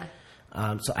 Oh, yeah.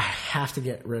 So I have to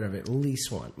get rid of at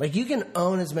least one. Like, you can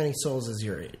own as many souls as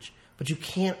your age, but you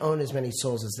can't own as many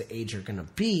souls as the age you're going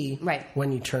to be Right.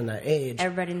 when you turn that age.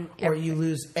 Or you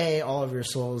lose A, all of your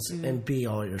souls, and B,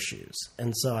 all your shoes.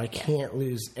 And so I can't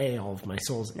lose A, all of my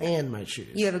souls and my shoes.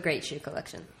 You have a great shoe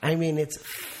collection. I mean, it's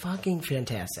fucking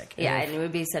fantastic. Yeah, And and it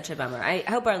would be such a bummer. I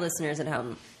hope our listeners at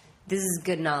home, this is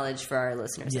good knowledge for our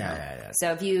listeners at home. Yeah.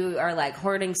 So if you are, like,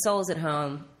 hoarding souls at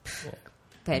home,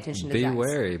 pay attention to Be Jax.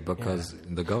 wary because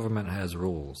the government has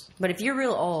rules. But if you're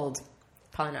real old,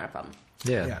 probably not a problem.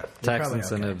 Yeah, you're tax probably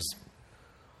incentives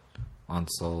on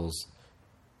souls.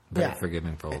 Very Yeah.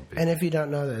 forgiving for old people. And if you don't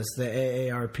know this, the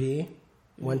AARP,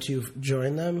 once you've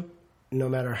joined them, no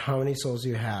matter how many souls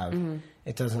you have,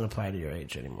 it doesn't apply to your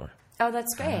age anymore. Oh,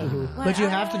 that's great. But you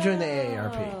have to join the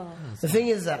AARP. The thing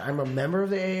is that I'm a member of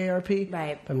the AARP.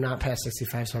 Right. But I'm not past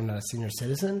 65, so I'm not a senior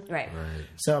citizen. Right.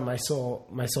 So my soul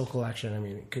collection, I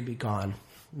mean, it could be gone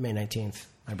May 19th,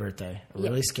 my birthday. I'm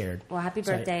really scared. Well, happy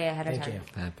So birthday ahead of thank time.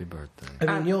 you. Happy birthday.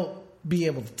 I mean, you'll be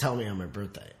able to tell me on my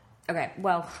birthday. Okay,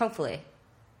 well, hopefully.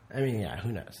 I mean, yeah,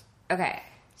 who knows? Okay,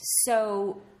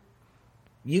 so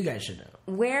You guys should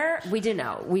know. where we do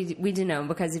know, we do know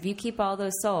because if you keep all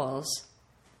those souls,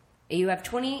 you have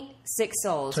 26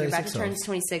 souls. You're about to 26 turn souls.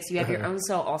 26. You have your own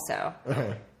soul also,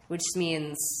 which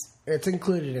means It's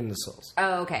included in the souls.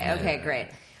 okay, great.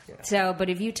 So, but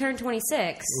if you turn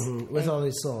 26, With all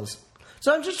these souls.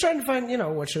 So I'm just trying to find,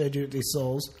 what should I do with these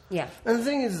souls? Yeah. And the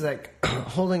thing is, like,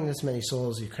 holding this many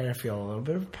souls, you kind of feel a little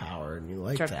bit of power, and you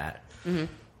like Sure. that.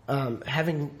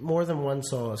 Having more than one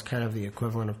soul is kind of the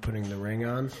equivalent of putting the ring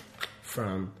on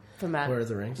from Lord of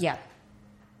the Rings. yeah.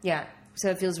 So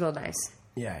it feels real nice.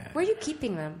 Yeah. Where are you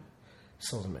keeping them?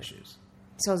 Souls in my shoes.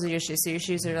 Soles of your shoes. So your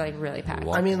shoes are like really packed.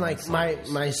 What? I mean, like,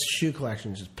 my shoe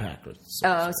collection is just packed with souls.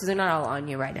 Oh, so they're not all on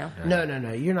you right now. No.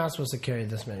 You're not supposed to carry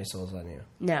this many souls on you.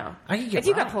 No. I could get if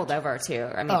you got robbed. pulled over too,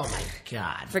 I mean, Oh, my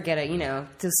God. forget it.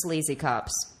 The sleazy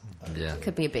cops Yeah.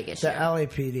 could be a big issue. The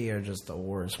LAPD are just the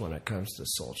worst when it comes to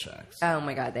soul checks. Oh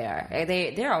my God, they are.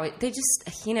 They're always they just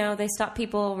they stop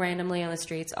people randomly on the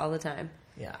streets all the time.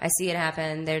 Yeah. I see it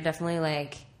happen. They're definitely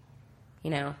like,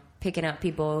 picking out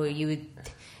people who you would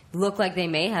look like they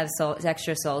may have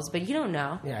extra souls, but you don't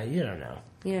know. Yeah, you don't know.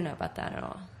 You don't know about that at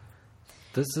all.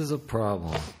 This is a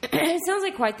problem. It sounds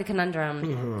like quite the conundrum.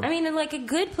 Mm-hmm. I mean, like a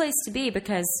good place to be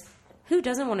because who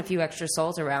doesn't want a few extra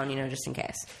souls around, just in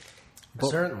case?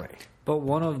 Certainly. But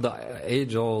one of the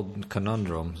age-old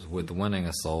conundrums with winning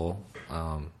a soul,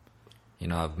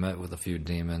 I've met with a few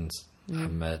demons.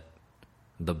 I've met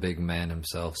the big man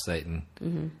himself, Satan.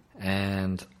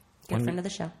 And Good friend of the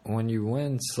show. when you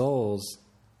win souls,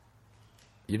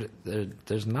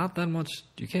 there's not that much.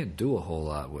 You can't do a whole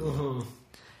lot with them.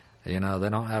 They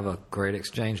don't have a great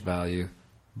exchange value,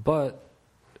 but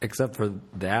except for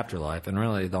the afterlife, and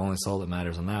really the only soul that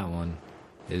matters on that one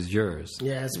is yours.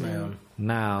 Yeah, it's my own.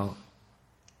 Now,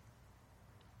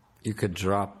 you could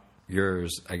drop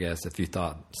yours, I guess, if you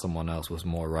thought someone else was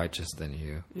more righteous than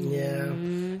you.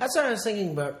 Yeah. That's what I was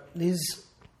thinking about these,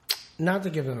 not to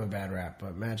give them a bad rap,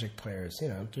 but Magic players,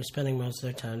 they're spending most of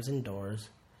their times indoors.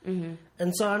 And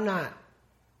so I'm not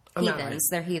Heathens.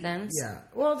 They're heathens. Yeah.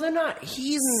 Well, they're not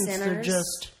heathens. They're Sinners?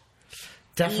 just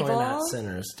definitely Evil? not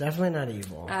sinners. Definitely not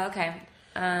evil. Oh, okay.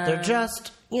 They're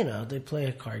just, they play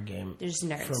a card game. They're just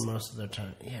nerds. For most of their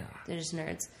time. Yeah. They're just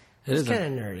nerds. It's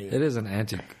kind of nerdy. It is an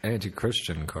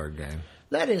anti-Christian card game.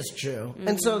 That is true.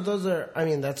 And so those are,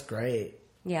 that's great.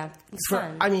 Yeah, it's For,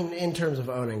 fun. in terms of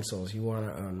owning souls, you want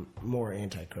to own more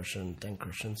anti-Christian than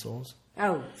Christian souls.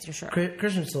 Oh, for sure.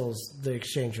 Christian souls, the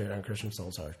exchange rate on Christian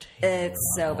souls are terrible.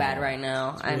 It's so bad right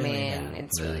now. bad.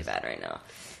 It's really bad right now.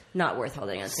 Not worth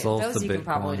holding on to. Souls Those to you can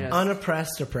probably Bitcoin. just.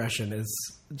 Unoppressed oppression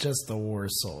is just the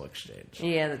worst soul exchange.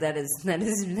 Yeah, that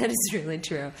is really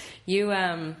true. You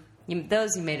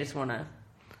those you may just want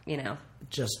to,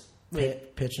 Just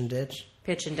Wait. pitch and ditch.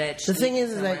 pitch and ditch. The thing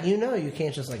is somewhere. that you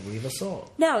can't just like leave a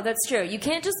soul. No, that's true. You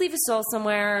can't just leave a soul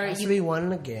somewhere. It has to be one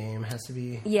in a game. Has to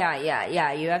be.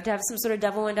 Yeah. You have to have some sort of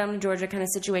devil went down to Georgia kind of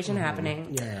situation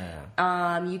happening.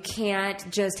 Yeah. You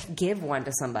can't just give one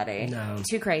to somebody. No.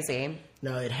 Too crazy.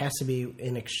 No, it has to be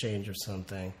in exchange of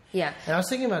something. Yeah. And I was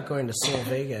thinking about going to Soul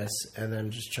Vegas and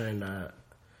then just trying to,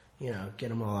 get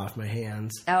them all off my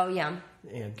hands. Oh, yeah.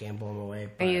 Gamble them away.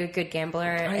 Are you a good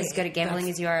gambler? As good at gambling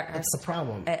as you are? That's the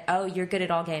problem. You're good at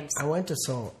all games. I went to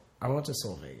Soul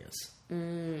Vegas.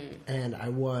 And I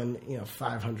won,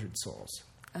 500 souls.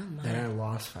 Oh, my. Then I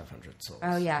lost 500 souls.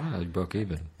 Oh, yeah. Oh, you broke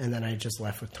even. And then I just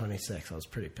left with 26. I was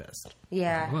pretty pissed.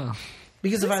 Yeah. Well,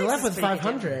 Because if I 26 left with is pretty good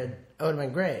 500, it would have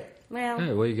been great. Well,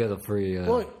 hey, well, you get a free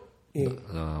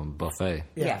buffet.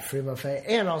 Yeah, Yeah. free buffet.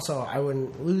 And also, I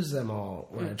wouldn't lose them all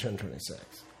when I turned 26.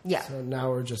 Yeah. So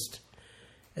now it's just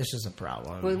a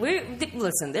problem.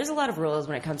 listen, there's a lot of rules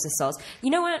when it comes to souls.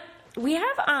 You know what? We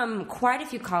have quite a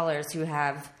few callers who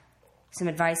have some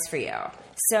advice for you.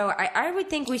 So I would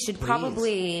think we should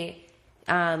probably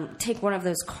take one of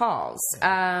those calls. These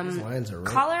lines are real.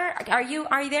 Caller, are you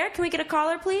there? Can we get a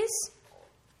caller, please?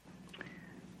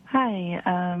 Hi,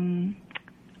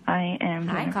 I am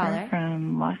Hi, Jennifer caller.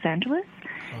 from Los Angeles,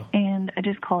 and I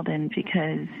just called in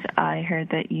because I heard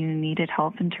that you needed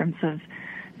help in terms of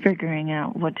figuring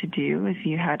out what to do if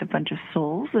you had a bunch of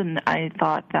souls, and I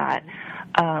thought that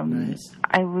Nice.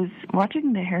 I was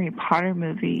watching the Harry Potter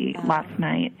movie last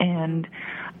night, and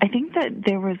I think that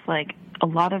there was like a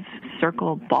lot of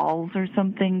circle balls or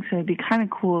something, so it'd be kind of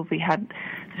cool if we had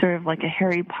sort of like a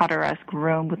Harry Potter-esque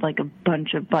room with like a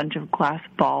bunch of glass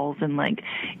balls, and like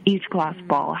each glass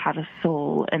ball had a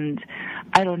soul, and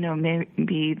I don't know,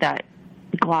 maybe that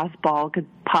glass ball could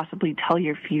possibly tell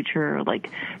your future, or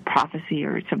like prophecy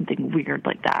or something weird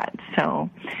like that. So,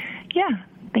 yeah,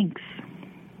 thanks.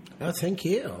 Oh, thank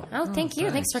you. Oh, thank you.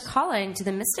 Thanks for calling to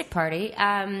the Mystic Party.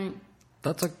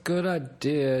 That's a good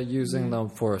idea, using them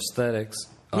for aesthetics.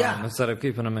 Yeah. Instead of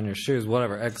keeping them in your shoes,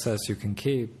 whatever excess you can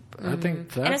keep. I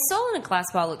think that's... And a soul in a glass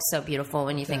ball looks so beautiful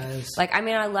when you think, does.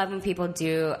 I love when people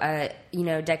do,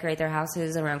 decorate their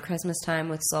houses around Christmas time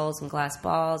with souls and glass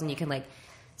balls, and you can like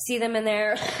see them in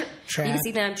there. You can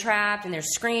see them trapped, and they're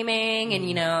screaming,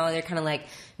 and they're kind of like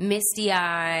misty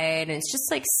eyed, and it's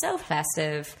just like so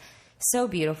festive, so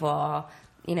beautiful.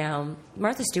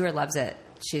 Martha Stewart loves it.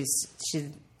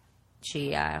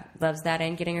 She loves that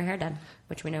and getting her hair done,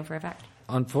 which we know for a fact.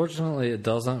 Unfortunately, it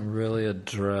doesn't really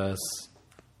address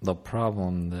the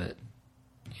problem that,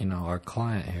 our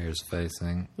client here is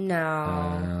facing.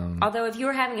 No. Although if you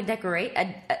were having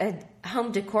a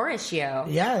home decor issue,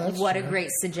 that's what true. a great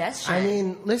suggestion. I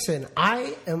mean, listen,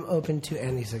 I am open to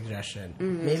any suggestion.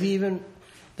 Maybe even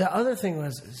the other thing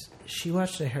was she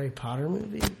watched a Harry Potter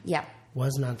movie. Yeah.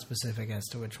 Was not specific as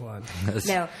to which one.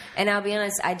 No. And I'll be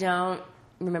honest, I don't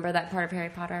remember that part of Harry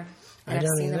Potter. And I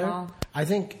don't I've seen either. them all. I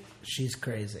think she's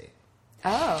crazy.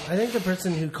 Oh. I think the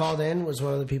person who called in was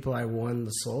one of the people I won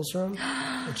the souls from,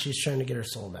 and she's trying to get her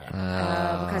soul back.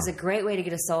 Because a great way to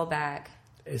get a soul back.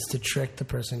 Is to trick the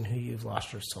person who you've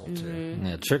lost your soul to.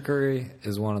 Yeah, trickery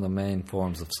is one of the main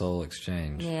forms of soul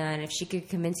exchange. Yeah, and if she could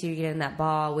convince you to get in that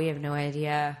ball, we have no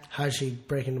idea. How'd she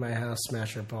break into my house,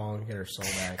 smash her ball, and get her soul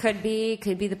back? Could be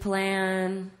the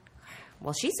plan.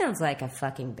 Well, she sounds like a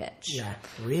fucking bitch. Yeah,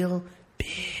 real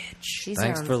bitch. She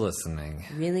Thanks sounds for listening.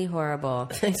 really horrible.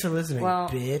 Thanks for listening, Well-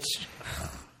 bitch.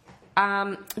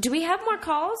 Do we have more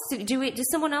calls?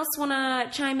 Does someone else want to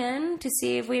chime in to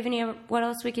see if we have any? What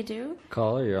else we could do?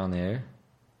 Caller, you're on the air.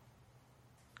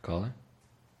 Caller?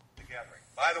 Gathering.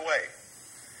 By the way,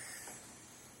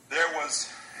 there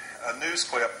was a news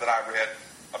clip that I read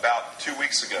about 2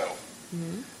 weeks ago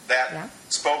that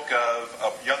spoke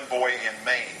of a young boy in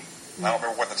Maine. I don't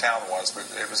remember what the town was, but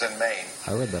it was in Maine.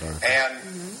 I read that article. And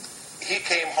he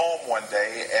came home one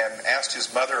day and asked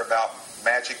his mother about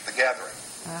Magic the Gathering.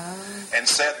 And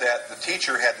said that the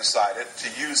teacher had decided to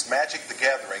use Magic the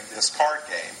Gathering, this card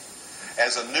game,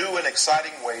 as a new and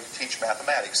exciting way to teach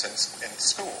mathematics in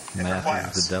school, in their Math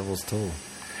class. is the devil's tool.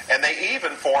 And they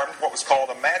even formed what was called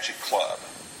a magic club,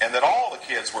 and that all the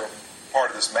kids were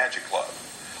part of this magic club.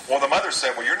 Well, the mother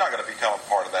said, well, you're not going to become a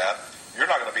part of that. You're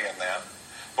not going to be in that.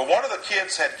 But one of the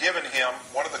kids had given him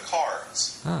one of the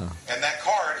cards. Oh. And that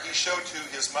card he showed to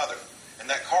his mother. And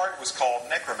that card was called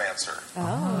Necromancer.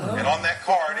 Oh. And on that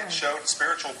card, it showed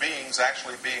spiritual beings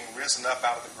actually being risen up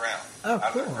out of the ground,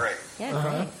 out of the grave. Yeah,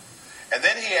 great. And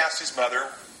then he asked his mother,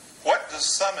 what does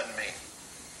summon mean?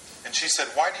 And she said,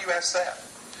 why do you ask that?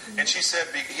 And she said,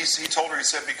 he told her,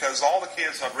 because all the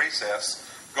kids on recess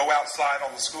go outside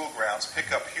on the school grounds,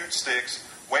 pick up huge sticks,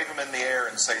 wave them in the air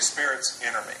and say, "Spirits,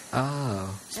 enter me."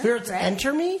 Oh. Spirits Right.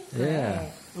 enter me? Yeah.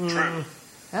 True.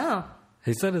 Oh,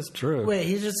 He said it's true. Wait,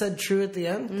 he just said true at the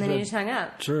end? and then he just hung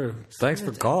up. True. Thanks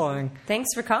for calling. Thanks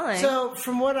for calling. So,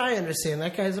 from what I understand,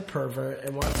 that guy's a pervert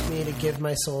and wants me to give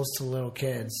my souls to little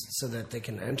kids so that they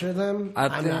can enter them. I'm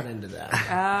think- not into that.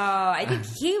 Oh, I think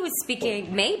he was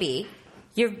speaking, maybe.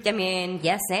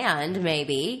 Yes and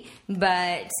maybe.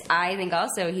 But I think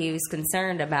also he was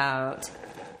concerned about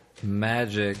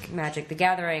Magic. Magic the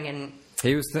Gathering and...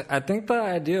 He was. I think the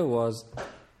idea was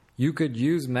you could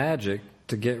use magic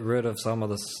to get rid of some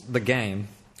of the game.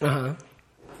 Uh-huh.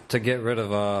 To get rid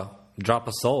of drop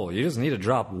a soul. You just need to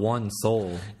drop one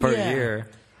soul per Yeah. year.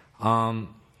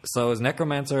 So is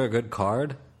Necromancer a good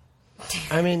card?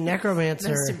 I mean, Necromancer...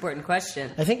 Most important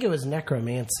question. I think it was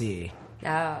Necromancy.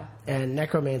 Oh. And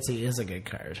Necromancy is a good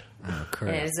card. Oh, And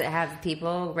correct. does it have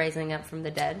people raising up from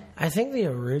the dead? I think the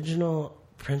original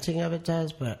printing of it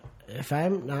does, but if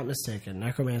I'm not mistaken,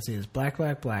 Necromancy is black,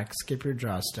 skip your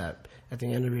draw step at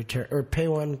the end of your turn, or pay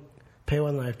one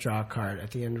life, draw a card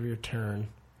at the end of your turn,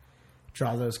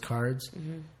 draw those cards,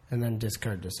 and then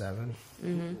discard to 7.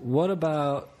 What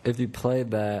about if you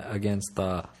played that against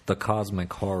the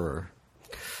Cosmic Horror?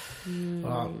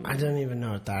 Well, I don't even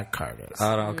know what that card is.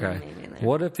 Okay. me neither.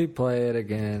 What if you play it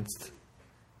against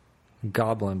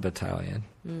Goblin Battalion?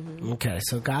 Okay,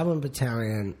 so Goblin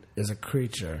Battalion is a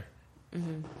creature,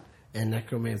 and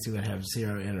Necromancy would have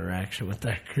 0 interaction with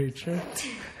that creature.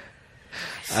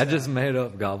 I just made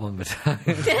up Goblin Battalion.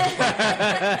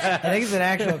 I think it's an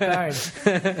actual card.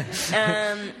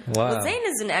 Wow. Well, Zane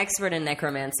is an expert in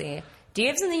necromancy. Do you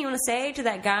have something you want to say to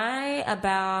that guy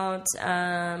about...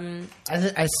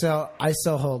 I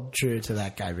still hold true to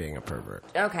that guy being a pervert.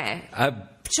 Okay.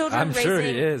 I'm sure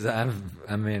he is. I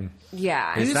mean,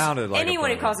 Yeah. he sounded like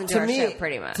anyone a who calls into our show,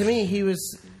 pretty much. To me, he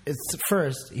was telling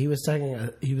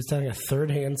a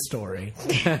third-hand story,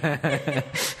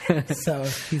 so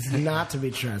he's not to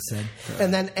be trusted.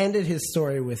 And then ended his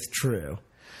story with true.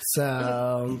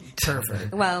 So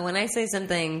perfect. Well, when I say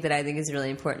something that I think is really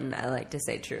important, I like to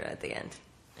say true at the end.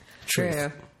 Truth.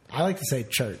 True. I like to say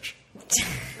church.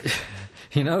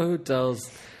 you know who tells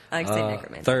I like to say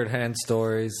necromancy. third-hand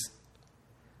stories?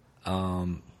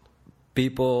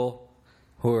 People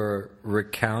who are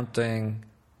recounting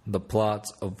the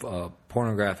plots of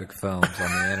pornographic films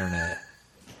on the internet.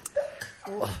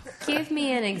 Give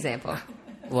me an example.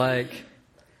 Like,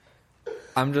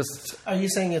 I'm just Are you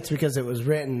saying it's because it was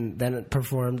written, then it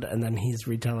performed, and then he's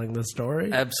retelling the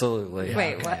story? absolutely.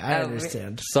 Wait, Okay, what? I Oh,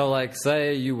 understand. So, like,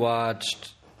 say you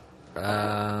watched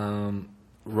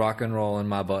Rock and Roll in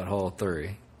My Butthole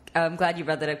 3. I'm glad you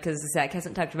brought that up because Zach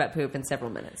hasn't talked about poop in several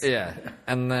minutes. Yeah.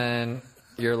 And then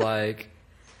you're like,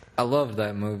 I loved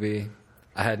that movie.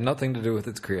 I had nothing to do with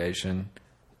its creation,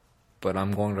 but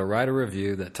I'm going to write a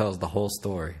review that tells the whole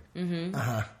story. Mm-hmm.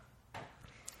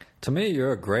 To me,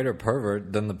 you're a greater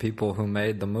pervert than the people who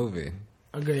made the movie.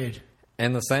 Agreed.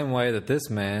 In the same way that this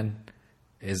man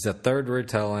is a third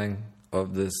retelling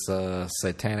of this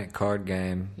satanic card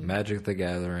game, Magic the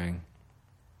Gathering.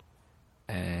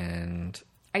 And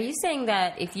Are you saying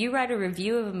that if you write a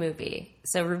review of a movie,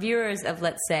 so reviewers of,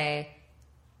 let's say,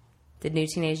 the new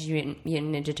Teenage Mutant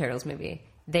Ninja Turtles movie,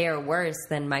 they are worse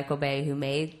than Michael Bay, who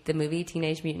made the movie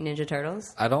Teenage Mutant Ninja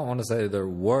Turtles? I don't want to say they're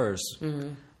worse,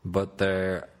 but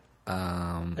they're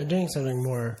They're doing something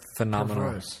more phenomenal.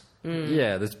 perverse.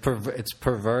 Yeah, it's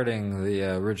perverting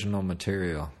the original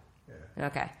material.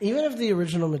 Okay. Even if the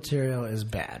original material is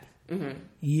bad,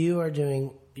 you are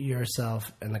doing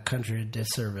yourself and the country a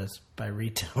disservice by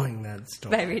retelling that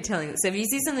story. By retelling it. So if you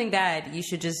see something bad, you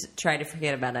should just try to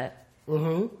forget about it.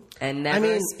 And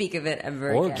never speak of it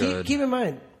ever Or again. good. Keep in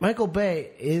mind, Michael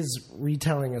Bay is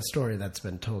retelling a story that's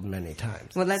been told many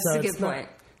times. Well, that's a good it's not- point.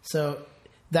 So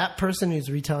that person who's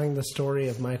retelling the story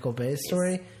of Michael Bay's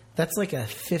story, that's like a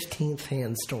 15th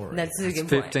hand story. That's a good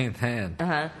point. 15th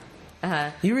hand.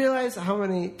 You realize how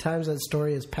many times that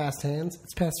story has passed hands?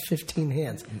 It's passed 15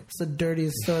 hands. It's the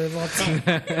dirtiest story of all time.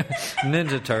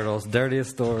 Ninja Turtles,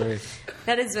 dirtiest story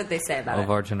That is what they say about of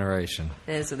it. our generation.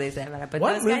 That is what they say about it. But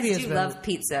What those movie guys has do been- love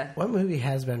pizza. What movie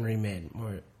has been remade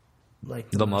more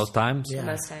like The most times? Yeah.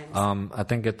 Most times. I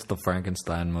think it's the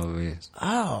Frankenstein movies.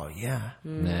 Oh, yeah.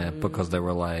 Yeah, because they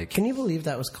were like, Can you believe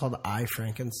that was called I,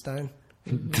 Frankenstein?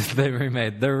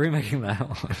 they're remaking that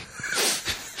one.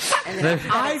 And then after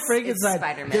that, I, it's Frankenstein.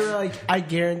 Spider-Man. They were like, I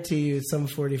guarantee you, some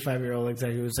 45-year-old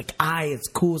executive was like, it's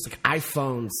cool. It's like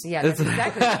iPhones. Yeah, that's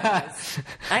exactly what it was.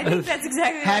 I think that's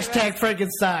exactly what it was. Hashtag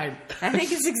Frankenstein. I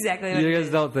think it's exactly what You it guys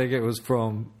is. don't think it was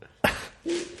from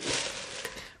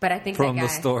But I think the that guy,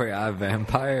 story I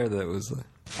Vampire that was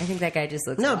I think that guy just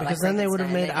looks No, a lot because like then they would have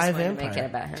Frankenstein. made They just wanted to I, make it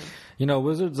about him. You know,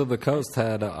 Wizards of the Coast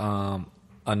had a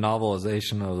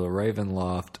novelization of the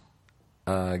Ravenloft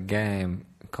game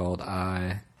called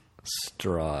I,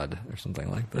 Strahd or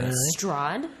something like that. Really?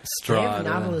 Strahd? They Strahd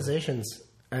have novelizations,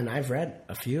 and I've read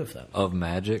a few of them. of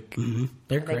Magic.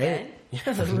 They're they great.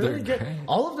 Yeah, they're really good. great.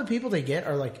 All of the people they get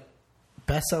are like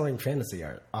best-selling fantasy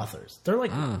authors. They're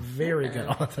like very good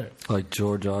authors. Like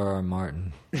George R.R.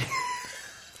 Martin,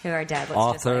 Who our dad looks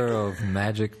just author like. of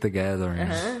Magic the Gathering.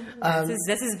 This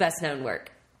is his best known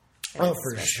work. Oh,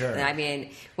 for sure. I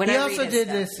mean, when He I also read his did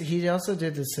stuff, this. He also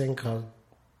did this thing called.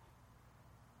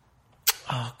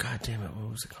 Oh God damn it!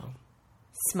 What was it called?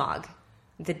 Smog.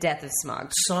 The death of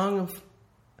Smog. Song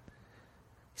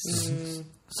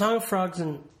of Frogs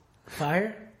and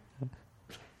Fire.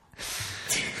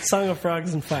 Song of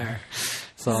Frogs and Fire.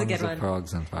 Songs good of one.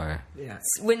 Frogs and Fire. Yeah.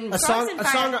 When A frogs song, and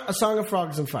fire, a song of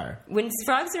frogs and fire. when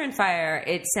frogs are in fire,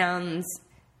 it sounds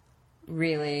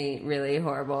really, really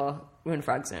horrible. When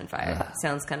frogs are in fire, it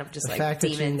sounds kind of just The like fact that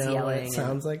you demons know what yelling. it and-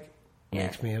 sounds like Yeah.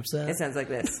 makes me upset. It sounds like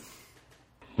this.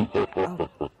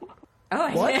 Oh,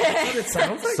 What? That's what it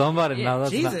sounds like? Somebody, no,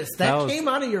 that's Jesus, not, that was, came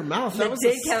out of your mouth. That It was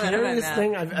did the come out of my scariest mouth.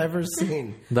 thing I've ever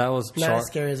seen. That was Not as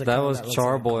scary as a that clown, was that looks like a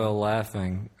Charboil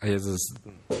laughing.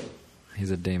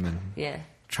 He's a demon. yeah.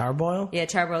 Charboil? Yeah,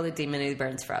 Charboil the demon who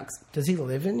burns frogs. Does he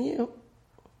live in you?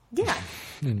 Yeah.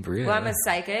 In Bria. Well, I'm a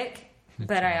psychic,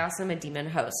 but I also am a demon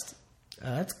host.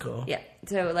 Oh, that's cool. Yeah.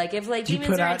 So, like, if, like, Do you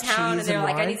demons put are in out town and cheese they're and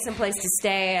like, I wine? need some place to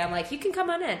stay, I'm like, you can come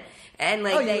on in. And,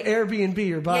 like, Oh, they... you Airbnb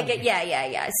your body.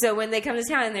 Yeah. So when they come to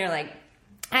town and they're like,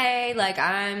 hey, like,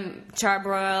 I'm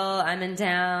Charbroil, I'm in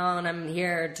town, I'm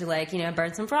here to, like,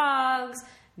 burn some frogs,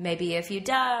 maybe a few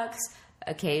ducks,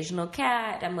 occasional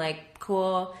cat. I'm like,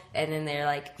 cool. And then they're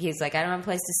like, he's like, I don't have a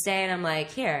place to stay. And I'm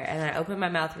like, here. And I open my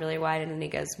mouth really wide and then he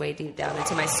goes way deep down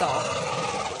into my soul.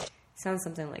 Sounds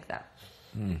something like that.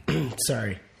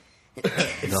 Sorry.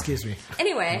 Excuse me.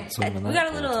 Anyway, Something we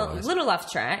that got a voice. little off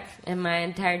track, and my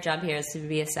entire job here is to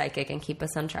be a psychic and keep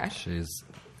us on track. She's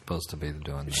supposed to be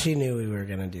doing that. She knew we were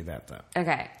going to do that, though.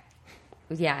 Okay.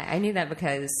 Yeah, I knew that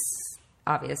because,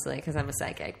 obviously, because I'm a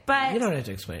psychic. But, You don't have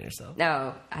to explain yourself.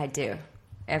 no, I do.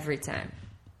 Every time.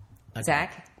 Okay.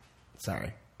 Zach,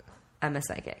 Sorry. I'm a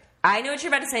psychic. I know what you're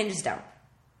about to say and just don't.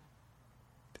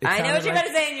 It I know what sounded you're like- about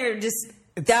to say and you're just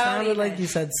It don't sounded even. like you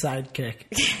said sidekick.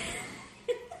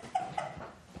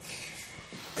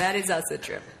 That is also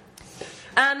true.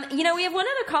 We have one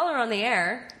other caller on the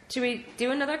air. Should we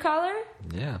do another caller?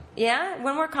 Yeah. Yeah?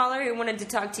 One more caller who wanted to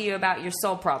talk to you about your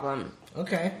soul problem.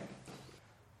 Okay.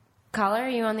 Caller, are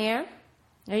you on the air?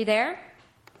 Are you there?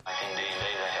 Like in D&D,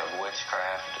 they have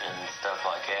witchcraft and stuff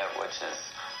like that, which is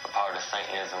a part of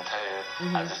Satanism too.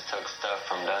 I just took stuff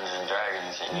from Dungeons and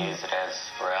Dragons and used it as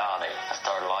reality. I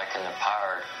started liking the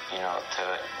power,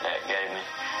 to it that it gave me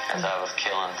as I was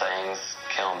killing things,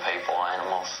 killing people,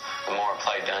 animals. The more I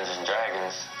played Dungeons and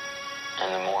Dragons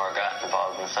and the more I got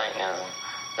involved in Satanism,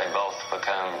 they both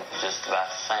become just about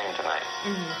the same to me.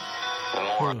 The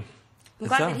more... I'm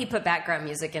glad that he put background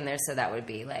music in there so that would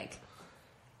be like...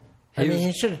 I mean,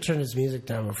 he should have turned his music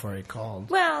down before he called.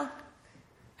 Well,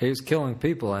 He was killing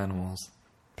people, animals.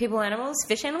 people, animals,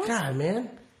 fish animals? God, man.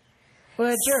 What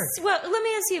a jerk. Well, let me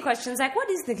ask you a question, Zach. What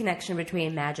is the connection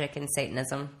between magic and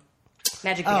Satanism?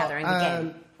 Magic the Gathering, the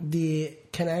game. The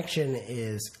connection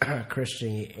is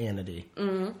Christianity.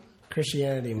 Mm-hmm.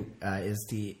 Christianity is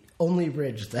the only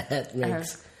bridge that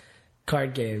makes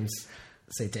card games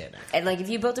satanic. And like, if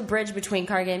you built a bridge between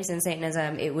card games and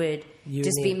Satanism, it would You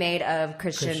just be need made of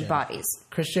Christian bodies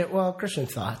Christian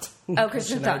thoughts. Oh,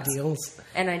 Christian thoughts. ideals.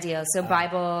 and ideals. So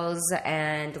Bibles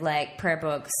and like prayer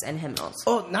books and hymnals.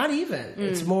 Oh, not even.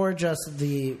 It's more just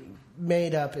the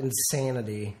made up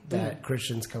insanity that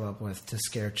Christians come up with to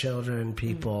scare children,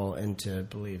 people into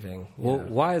believing. Well,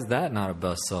 why is that not a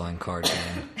best-selling card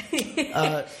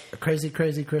game? Crazy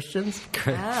Christians.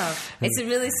 Oh, it's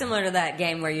really similar to that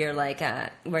game where you're like,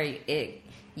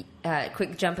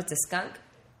 quick jump at the skunk.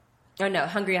 Or no,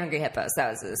 Hungry Hippos. That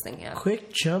was what I was thinking of.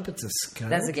 Quick jump, it's a skunk.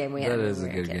 That's a game we had. That when is we a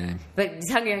were good kid. game. But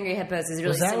Hungry Hippos is really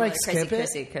Was that similar like to Crazy Skip It?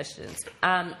 Chrissy Christians.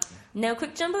 No,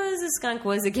 Quick Jump as a Skunk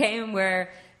was a game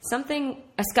where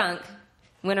a skunk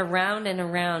went around and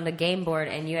around a game board,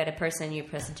 and you had a person, you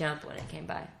press jump when it came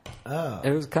by. Oh.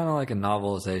 It was kind of like a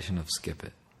novelization of Skip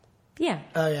It. Yeah.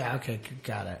 Oh, yeah, okay,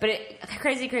 got it. But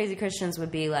Crazy Christians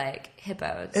would be like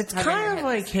hippos. It's Hungry kind of hippos.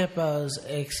 like hippos,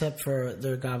 except for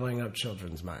they're gobbling up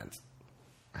children's minds.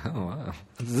 Oh, wow.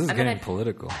 This is I'm getting gonna-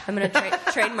 political. I'm going to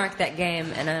trademark that game,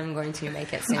 and I'm going to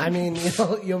make it soon. I mean,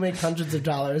 you'll make hundreds of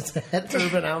dollars at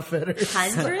Urban Outfitters.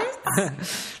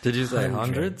 Hundreds? Did you say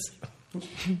hundreds?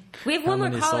 We have How one more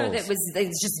many caller souls?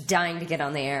 that's just dying to get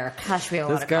on the air. Gosh, we have a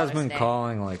lot This of guy's callers been today.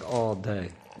 calling like all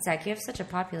day. Zach, you have such a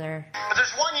popular... But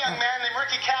there's one young man named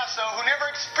Ricky Casso who never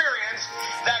experienced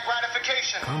that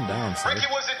gratification. Calm down, son. Ricky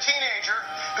was a teenager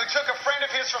who took a friend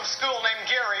of his from school named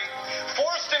Gary,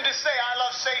 forced him to say, "I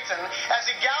love Satan," as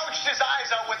he gouged his eyes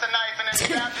out with a knife and then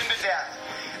stabbed him to death.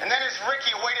 And then as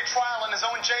Ricky awaited trial in his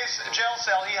own jail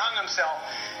cell, he hung himself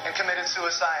and committed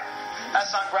suicide. That's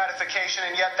not gratification,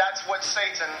 and yet that's what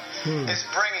Satan is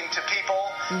bringing to people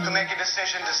who make a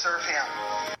decision to serve him.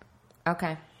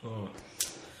 Okay.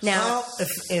 Now, Well,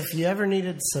 if you ever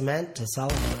needed cement to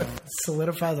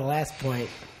solidify the last point,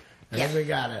 I think we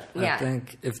got it. Yeah. I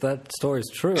think if that story's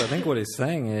true, I think what he's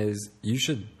saying is you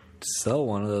should sell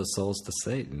one of those souls to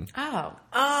Satan. oh,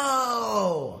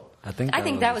 Oh, I think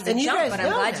that was a And you jump, guys but I'm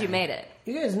know glad him. you made it.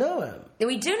 you guys know him.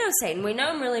 We do know Satan. We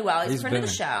know him really well. He's a friend of the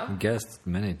show. a guest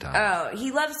many times. Oh,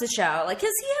 he loves the show. Like,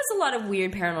 because he has a lot of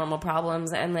weird paranormal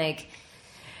problems, and like,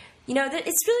 you know,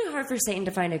 it's really hard for Satan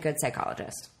to find a good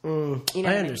psychologist. You know what I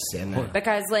mean? understand that.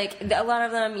 Because like a lot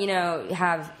of them, you know,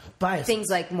 have Biases. things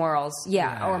like morals,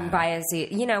 or bias,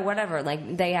 you know, whatever.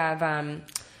 Like they have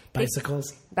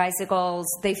Bicycles. bicycles.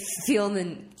 They feel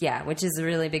which is a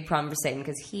really big problem for Satan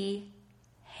because he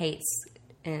hates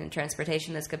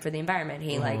transportation that's good for the environment.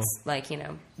 He likes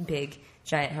big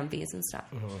giant Humvees and stuff.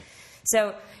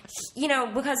 So, you know,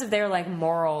 because of their like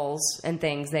morals and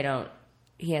things,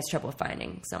 he has trouble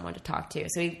finding someone to talk to.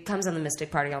 So he comes on the Mystic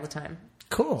Party all the time.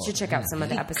 Cool. You should check out some of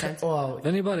the episodes. Well, If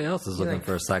anybody else is looking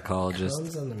for a psychologist,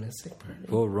 comes on the Mystic Party.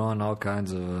 we'll run all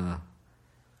kinds of,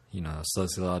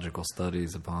 sociological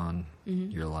studies upon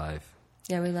your life.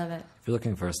 Yeah, we love it. If you're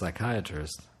looking for a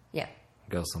psychiatrist, Yeah.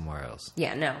 go somewhere else.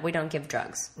 Yeah, no, we don't give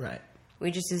drugs. Right.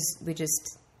 We just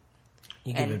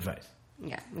You give And- advice.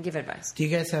 yeah, we give advice. Do you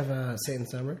guys have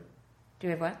Satan's number? Do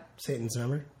we have what? Satan's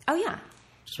number? Oh, yeah.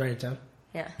 Just write it down.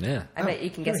 Yeah. Yeah. I bet you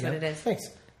can guess There we what go. it is. Thanks.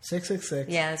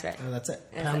 666. Yeah, that's right. Oh, that's it.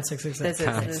 That's Pound it. 666.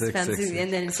 That's Pound it. 666.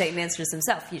 And then Satan answers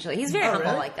himself, usually. He's very Oh, humble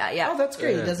really? like that, yeah. Oh, that's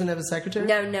great. Yeah. He doesn't have a secretary?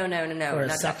 No. Or a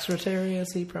not that. secretary,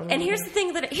 as he probably And here's the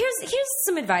thing here's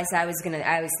some advice I've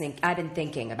been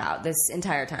thinking about this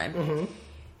entire time. Mm-hmm.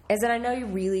 Is that I know you're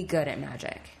really good at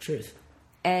magic. Truth.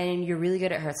 And you're really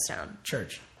good at Hearthstone.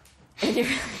 Church. And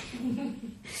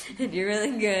you're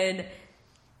really good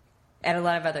at a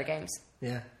lot of other games.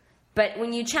 Yeah. But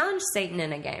when you challenge Satan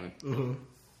in a game,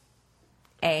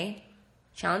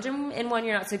 challenge him in one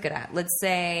you're not so good at. Let's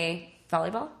say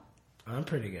volleyball. I'm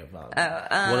pretty good at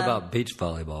volleyball. What about beach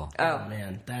volleyball? Oh,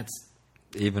 man. That's,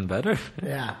 Even better?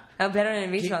 yeah. Oh, better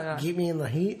than beach volleyball. Keep me in the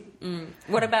heat.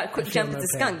 What about quick feel jump no at the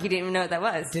pain. skunk? You didn't even know what that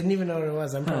was. Didn't even know what it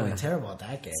was. I'm probably terrible at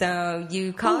that game. So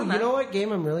you call Ooh, him you up. know what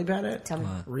game I'm really bad at? Tell me.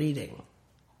 Reading.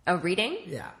 Oh, reading?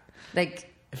 Yeah. Like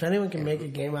If anyone can make a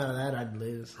game out of that, I'd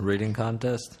lose. Reading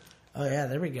contest? Oh, yeah,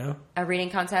 there we go. a reading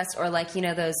contest or like, you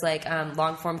know, those like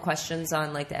long form questions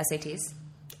on like the SATs?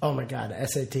 Oh, my God.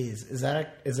 SATs. Is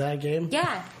that a game?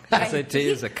 Yeah. SAT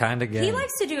is a kind of game. He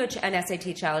likes to do an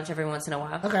SAT challenge every once in a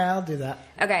while. Okay, I'll do that.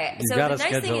 Okay, You so gotta the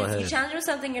nice thing schedule is you ahead. challenge with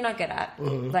something you're not good at,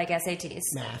 like SATs.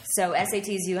 Math. So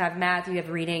SATs, you have math, you have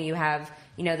reading, you have,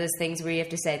 you know, those things where you have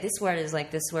to say this word is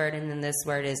like this word, and then this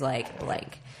word is like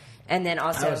blank. And then I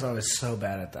was also always so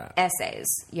bad at that. essays.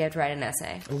 You have to write an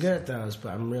essay. I'm good at those,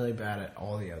 but I'm really bad at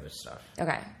all the other stuff.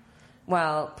 Okay.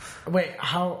 Well, Wait,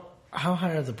 how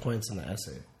high are the points in the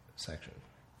essay section?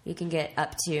 you can get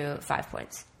up to 5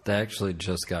 points. They actually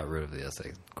just got rid of the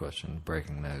essay question.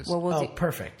 Breaking news. Well, we'll Oh, do.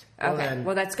 perfect. Okay.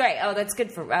 Well, that's great. Oh, that's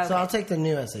good for. Okay. So I'll take the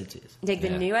new SATs. Take the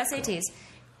Yeah. new SATs,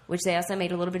 which they also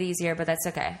made a little bit easier, but that's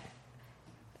okay.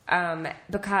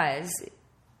 Because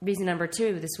reason number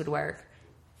 2, this would work.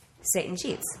 Satan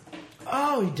cheats.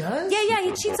 Oh, he does? Yeah,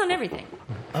 he cheats on everything.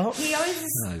 Oh, He always.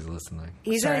 No, he's listening.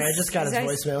 He's sorry, always, I just got his he's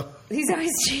always- voicemail. He's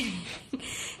always cheating.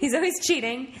 He's always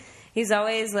cheating. He's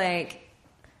always like,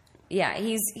 yeah.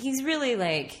 He's really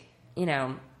like, you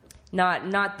know,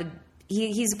 not the.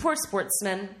 He's a poor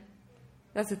sportsman.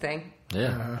 That's the thing.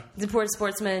 Yeah. He's a poor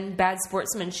sportsman. Bad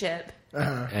sportsmanship.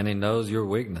 And he knows your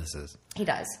weaknesses. He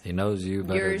does. He knows you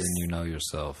better Yours- than you know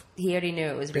yourself. He already knew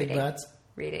it was Big reading. butts?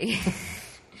 Reading.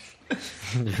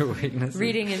 Your weaknesses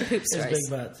Reading and poop His stories.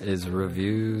 big butts. is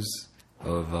reviews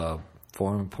of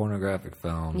foreign pornographic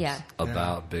films Yeah.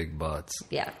 about big butts.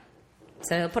 Yeah.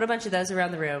 So he'll put a bunch of those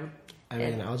around the room. I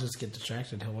mean, I'll just get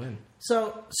distracted. He'll win.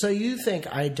 So you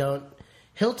think I don't?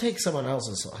 He'll take someone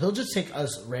else's soul. He'll just take a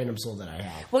random soul that I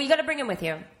have. Well, you got to bring him with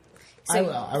you. So, I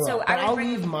will. So But I would I'll bring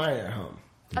leave mine at home.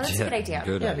 Oh, that's a good idea.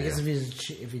 Good Yeah, idea. because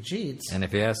if he cheats, And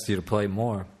if he asks you to play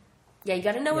more, Yeah, you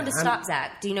got to know when to stop,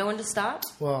 Zach. Do you know when to stop?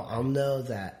 Well, I'll know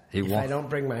that if won't. I don't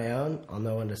bring my own, I'll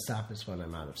know when to stop is when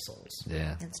I'm out of souls.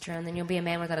 Yeah. That's true. And then you'll be a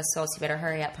man without a soul, so you better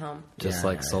hurry up home. Just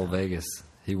like Soul Vegas.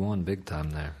 He won big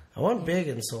time there. I won big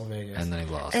in Soul Vegas. And then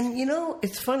he lost. And you know,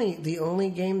 it's funny. The only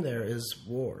game there is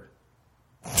War.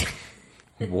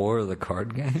 War, the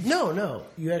card game? No.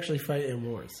 You actually fight in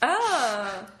wars.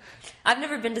 Oh. I've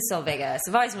never been to Soul Vegas.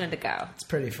 I've always wanted to go. It's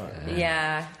pretty fun.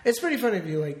 Yeah. It's pretty fun if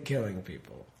you like killing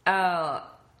people. Oh.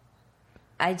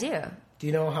 I do. Do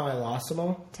you know how I lost them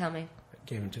all? Tell me. I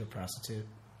gave them to a prostitute.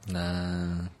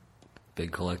 Nah.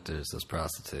 Big collectors, those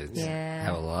prostitutes. Yeah.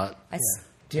 Have a lot.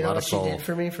 Do you know Lot what of she soul. did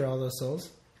for me for all those souls?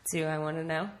 Do I want to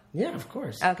know? Yeah, of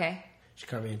course. Okay. She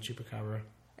caught me a chupacabra.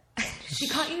 She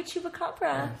caught you a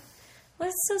chupacabra. Well,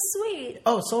 that's so sweet.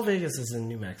 Oh, Soul Vegas is in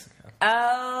New Mexico.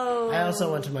 Oh. I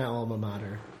also went to my alma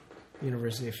mater,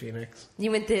 University of Phoenix.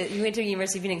 You went to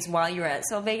University of Phoenix while you were at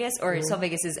Soul Vegas, or Soul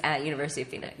Vegas is at University of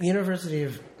Phoenix? University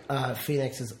of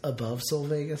Phoenix is above Soul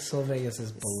Vegas. Soul Vegas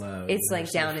is below. It's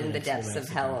like University down of in the Phoenix, depths New of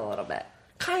Mexico. hell a little bit.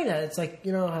 Kinda. It's like,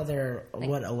 you know how there are,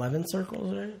 11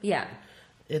 circles, right? Yeah.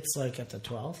 It's like at the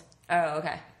 12th. Oh,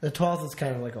 okay. The 12th is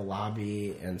kind of like a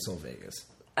lobby in Soul Vegas.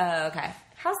 Oh, okay.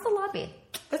 How's the lobby?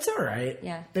 It's all right.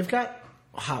 Yeah. They've got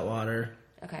hot water.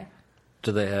 Okay.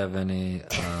 Do they have any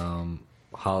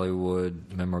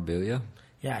Hollywood memorabilia?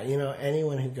 Yeah, you know,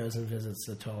 anyone who goes and visits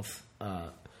the 12th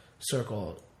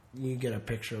circle, you get a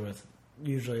picture with,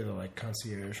 usually the like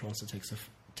concierge wants to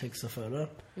takes a photo.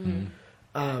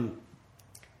 Mm-hmm.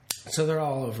 So they're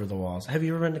all over the walls. Have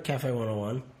you ever been to Cafe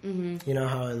 101? Mm-hmm. You know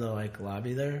how in the like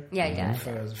lobby there, Yeah.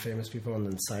 photos of famous people and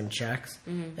then signed checks.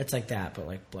 Mm-hmm. It's like that, but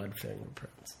like blood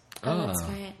fingerprints. Oh, that's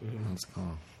great. That's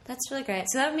cool. That's really great.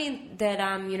 So that would mean that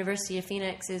University of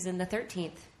Phoenix is in the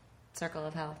 13th circle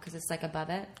of hell because it's like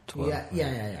above it. 12.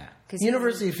 Yeah. 'Cause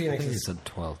University of I Phoenix think he is said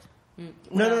 12.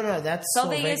 no. That's Soul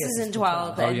Soul Vegas is in the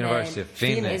 12th. Oh, and University then of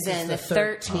Phoenix. is in the is the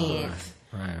 13th.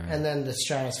 Right. And then the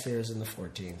Stratosphere is in the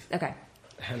 14th. Okay.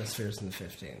 Hemisphere is in the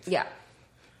 15th. Yeah.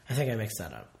 I think I mixed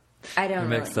that up. I don't You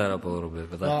really. mixed that up a little bit,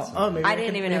 but that's... Maybe I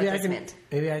didn't even know maybe what I this can, meant.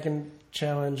 Maybe I can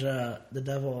challenge the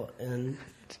devil in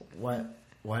what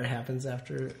happens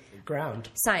after ground.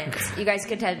 Science. You guys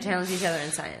could challenge each other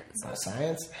in science. Oh,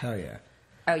 science? Hell yeah.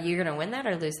 Oh, you're going to win that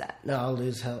or lose that? No, I'll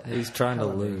lose hell. He's trying to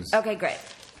lose. Okay, great.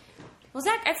 Well,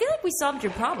 Zach, I feel like we solved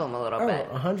your problem a little bit.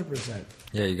 100%.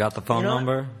 Yeah, you got the phone You know what?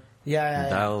 number? Yeah.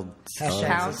 Dialed Hashtag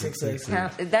Pound.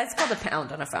 666. That's called a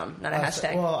pound on a phone, not a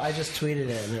hashtag. Well, I just tweeted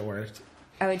it and it worked.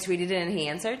 Oh, I tweeted it and he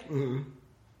answered? Mm-hmm.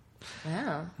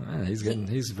 Wow. Yeah, he's really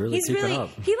He's keeping really, up.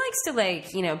 he likes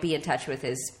to be in touch with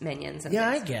his minions. And Yeah,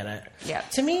 I things. get it. Yeah.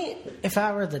 To me, if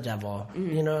I were the devil,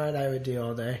 you know what I would do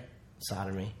all day?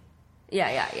 Sodomy.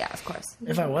 Yeah, of course.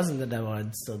 If I wasn't the devil,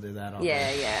 I'd still do that all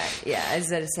day. Yeah. I was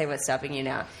going to say what's stopping you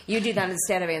now. You do that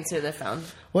instead of answer the phone.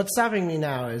 What's stopping me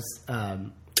now is a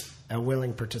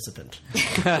willing participant.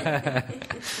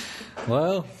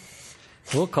 Well,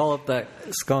 we'll call up that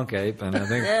skunk ape, and I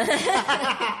think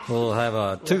we'll have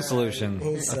a two-state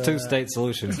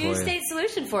solution for you. Two-state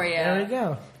solution for you. There we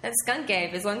go. That's skunk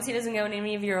ape, as long as he doesn't go in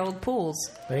any of your old pools.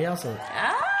 But he also...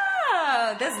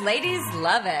 Oh, those ladies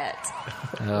love it.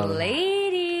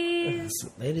 Ladies.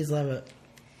 Ladies love it.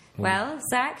 Well,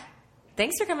 Zach,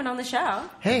 thanks for coming on the show.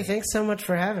 Hey, thanks so much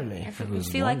for having me. I was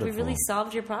feel like we wonderful. really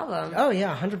solved your problem. Oh,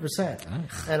 yeah,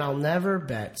 100%. And I'll never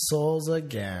bet souls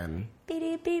again.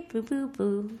 Beep, beep, boo, boo,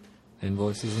 boo.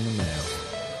 Invoices in the mail.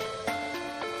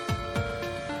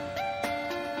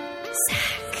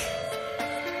 Zach.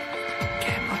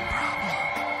 Camera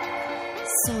problem.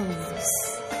 Souls.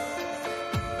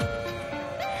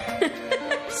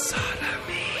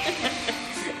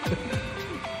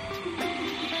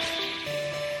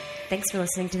 Thanks for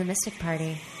listening to the Mystic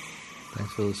Party.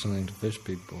 Thanks for listening to Fish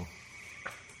People.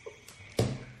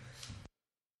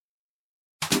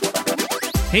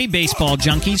 Hey, baseball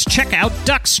junkies, check out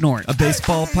Duck Snort, A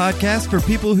baseball podcast for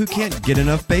people who can't get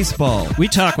enough baseball. We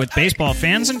talk with baseball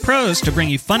fans and pros to bring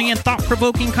you funny and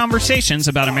thought-provoking conversations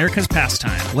about America's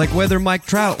pastime. Like whether Mike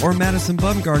Trout or Madison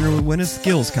Bumgarner would win a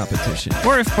skills competition.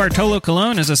 Or if Bartolo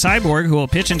Colon is a cyborg who will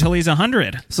pitch until he's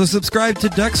 100. So subscribe to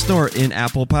Duck Snort in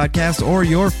Apple Podcasts or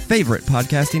your favorite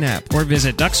podcasting app. Or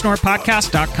visit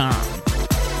DucksnortPodcast.com.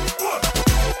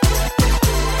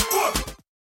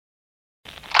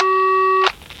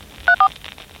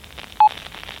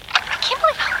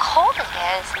 Cold it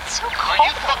is. It's so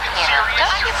cold in here.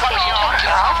 Don't you think you should turn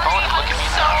your phone and look at me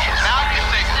now? Now you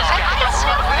say sorry. I think it's so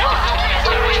rude.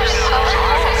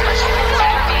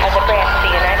 As a branch of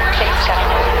the United States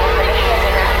government, the mission of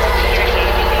the national security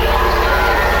agency.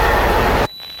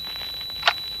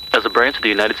 As a branch of the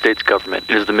United States government.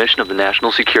 It is the mission of the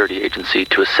National Security Agency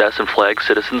to assess and flag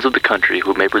citizens of the country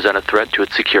who may present a threat to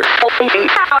its security.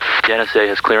 The NSA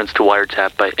has clearance to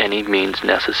wiretap by any means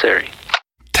necessary.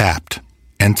 Tapped.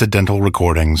 Incidental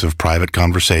recordings of private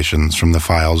conversations from the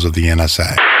files of the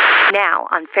NSA. Now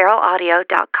on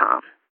feralaudio.com.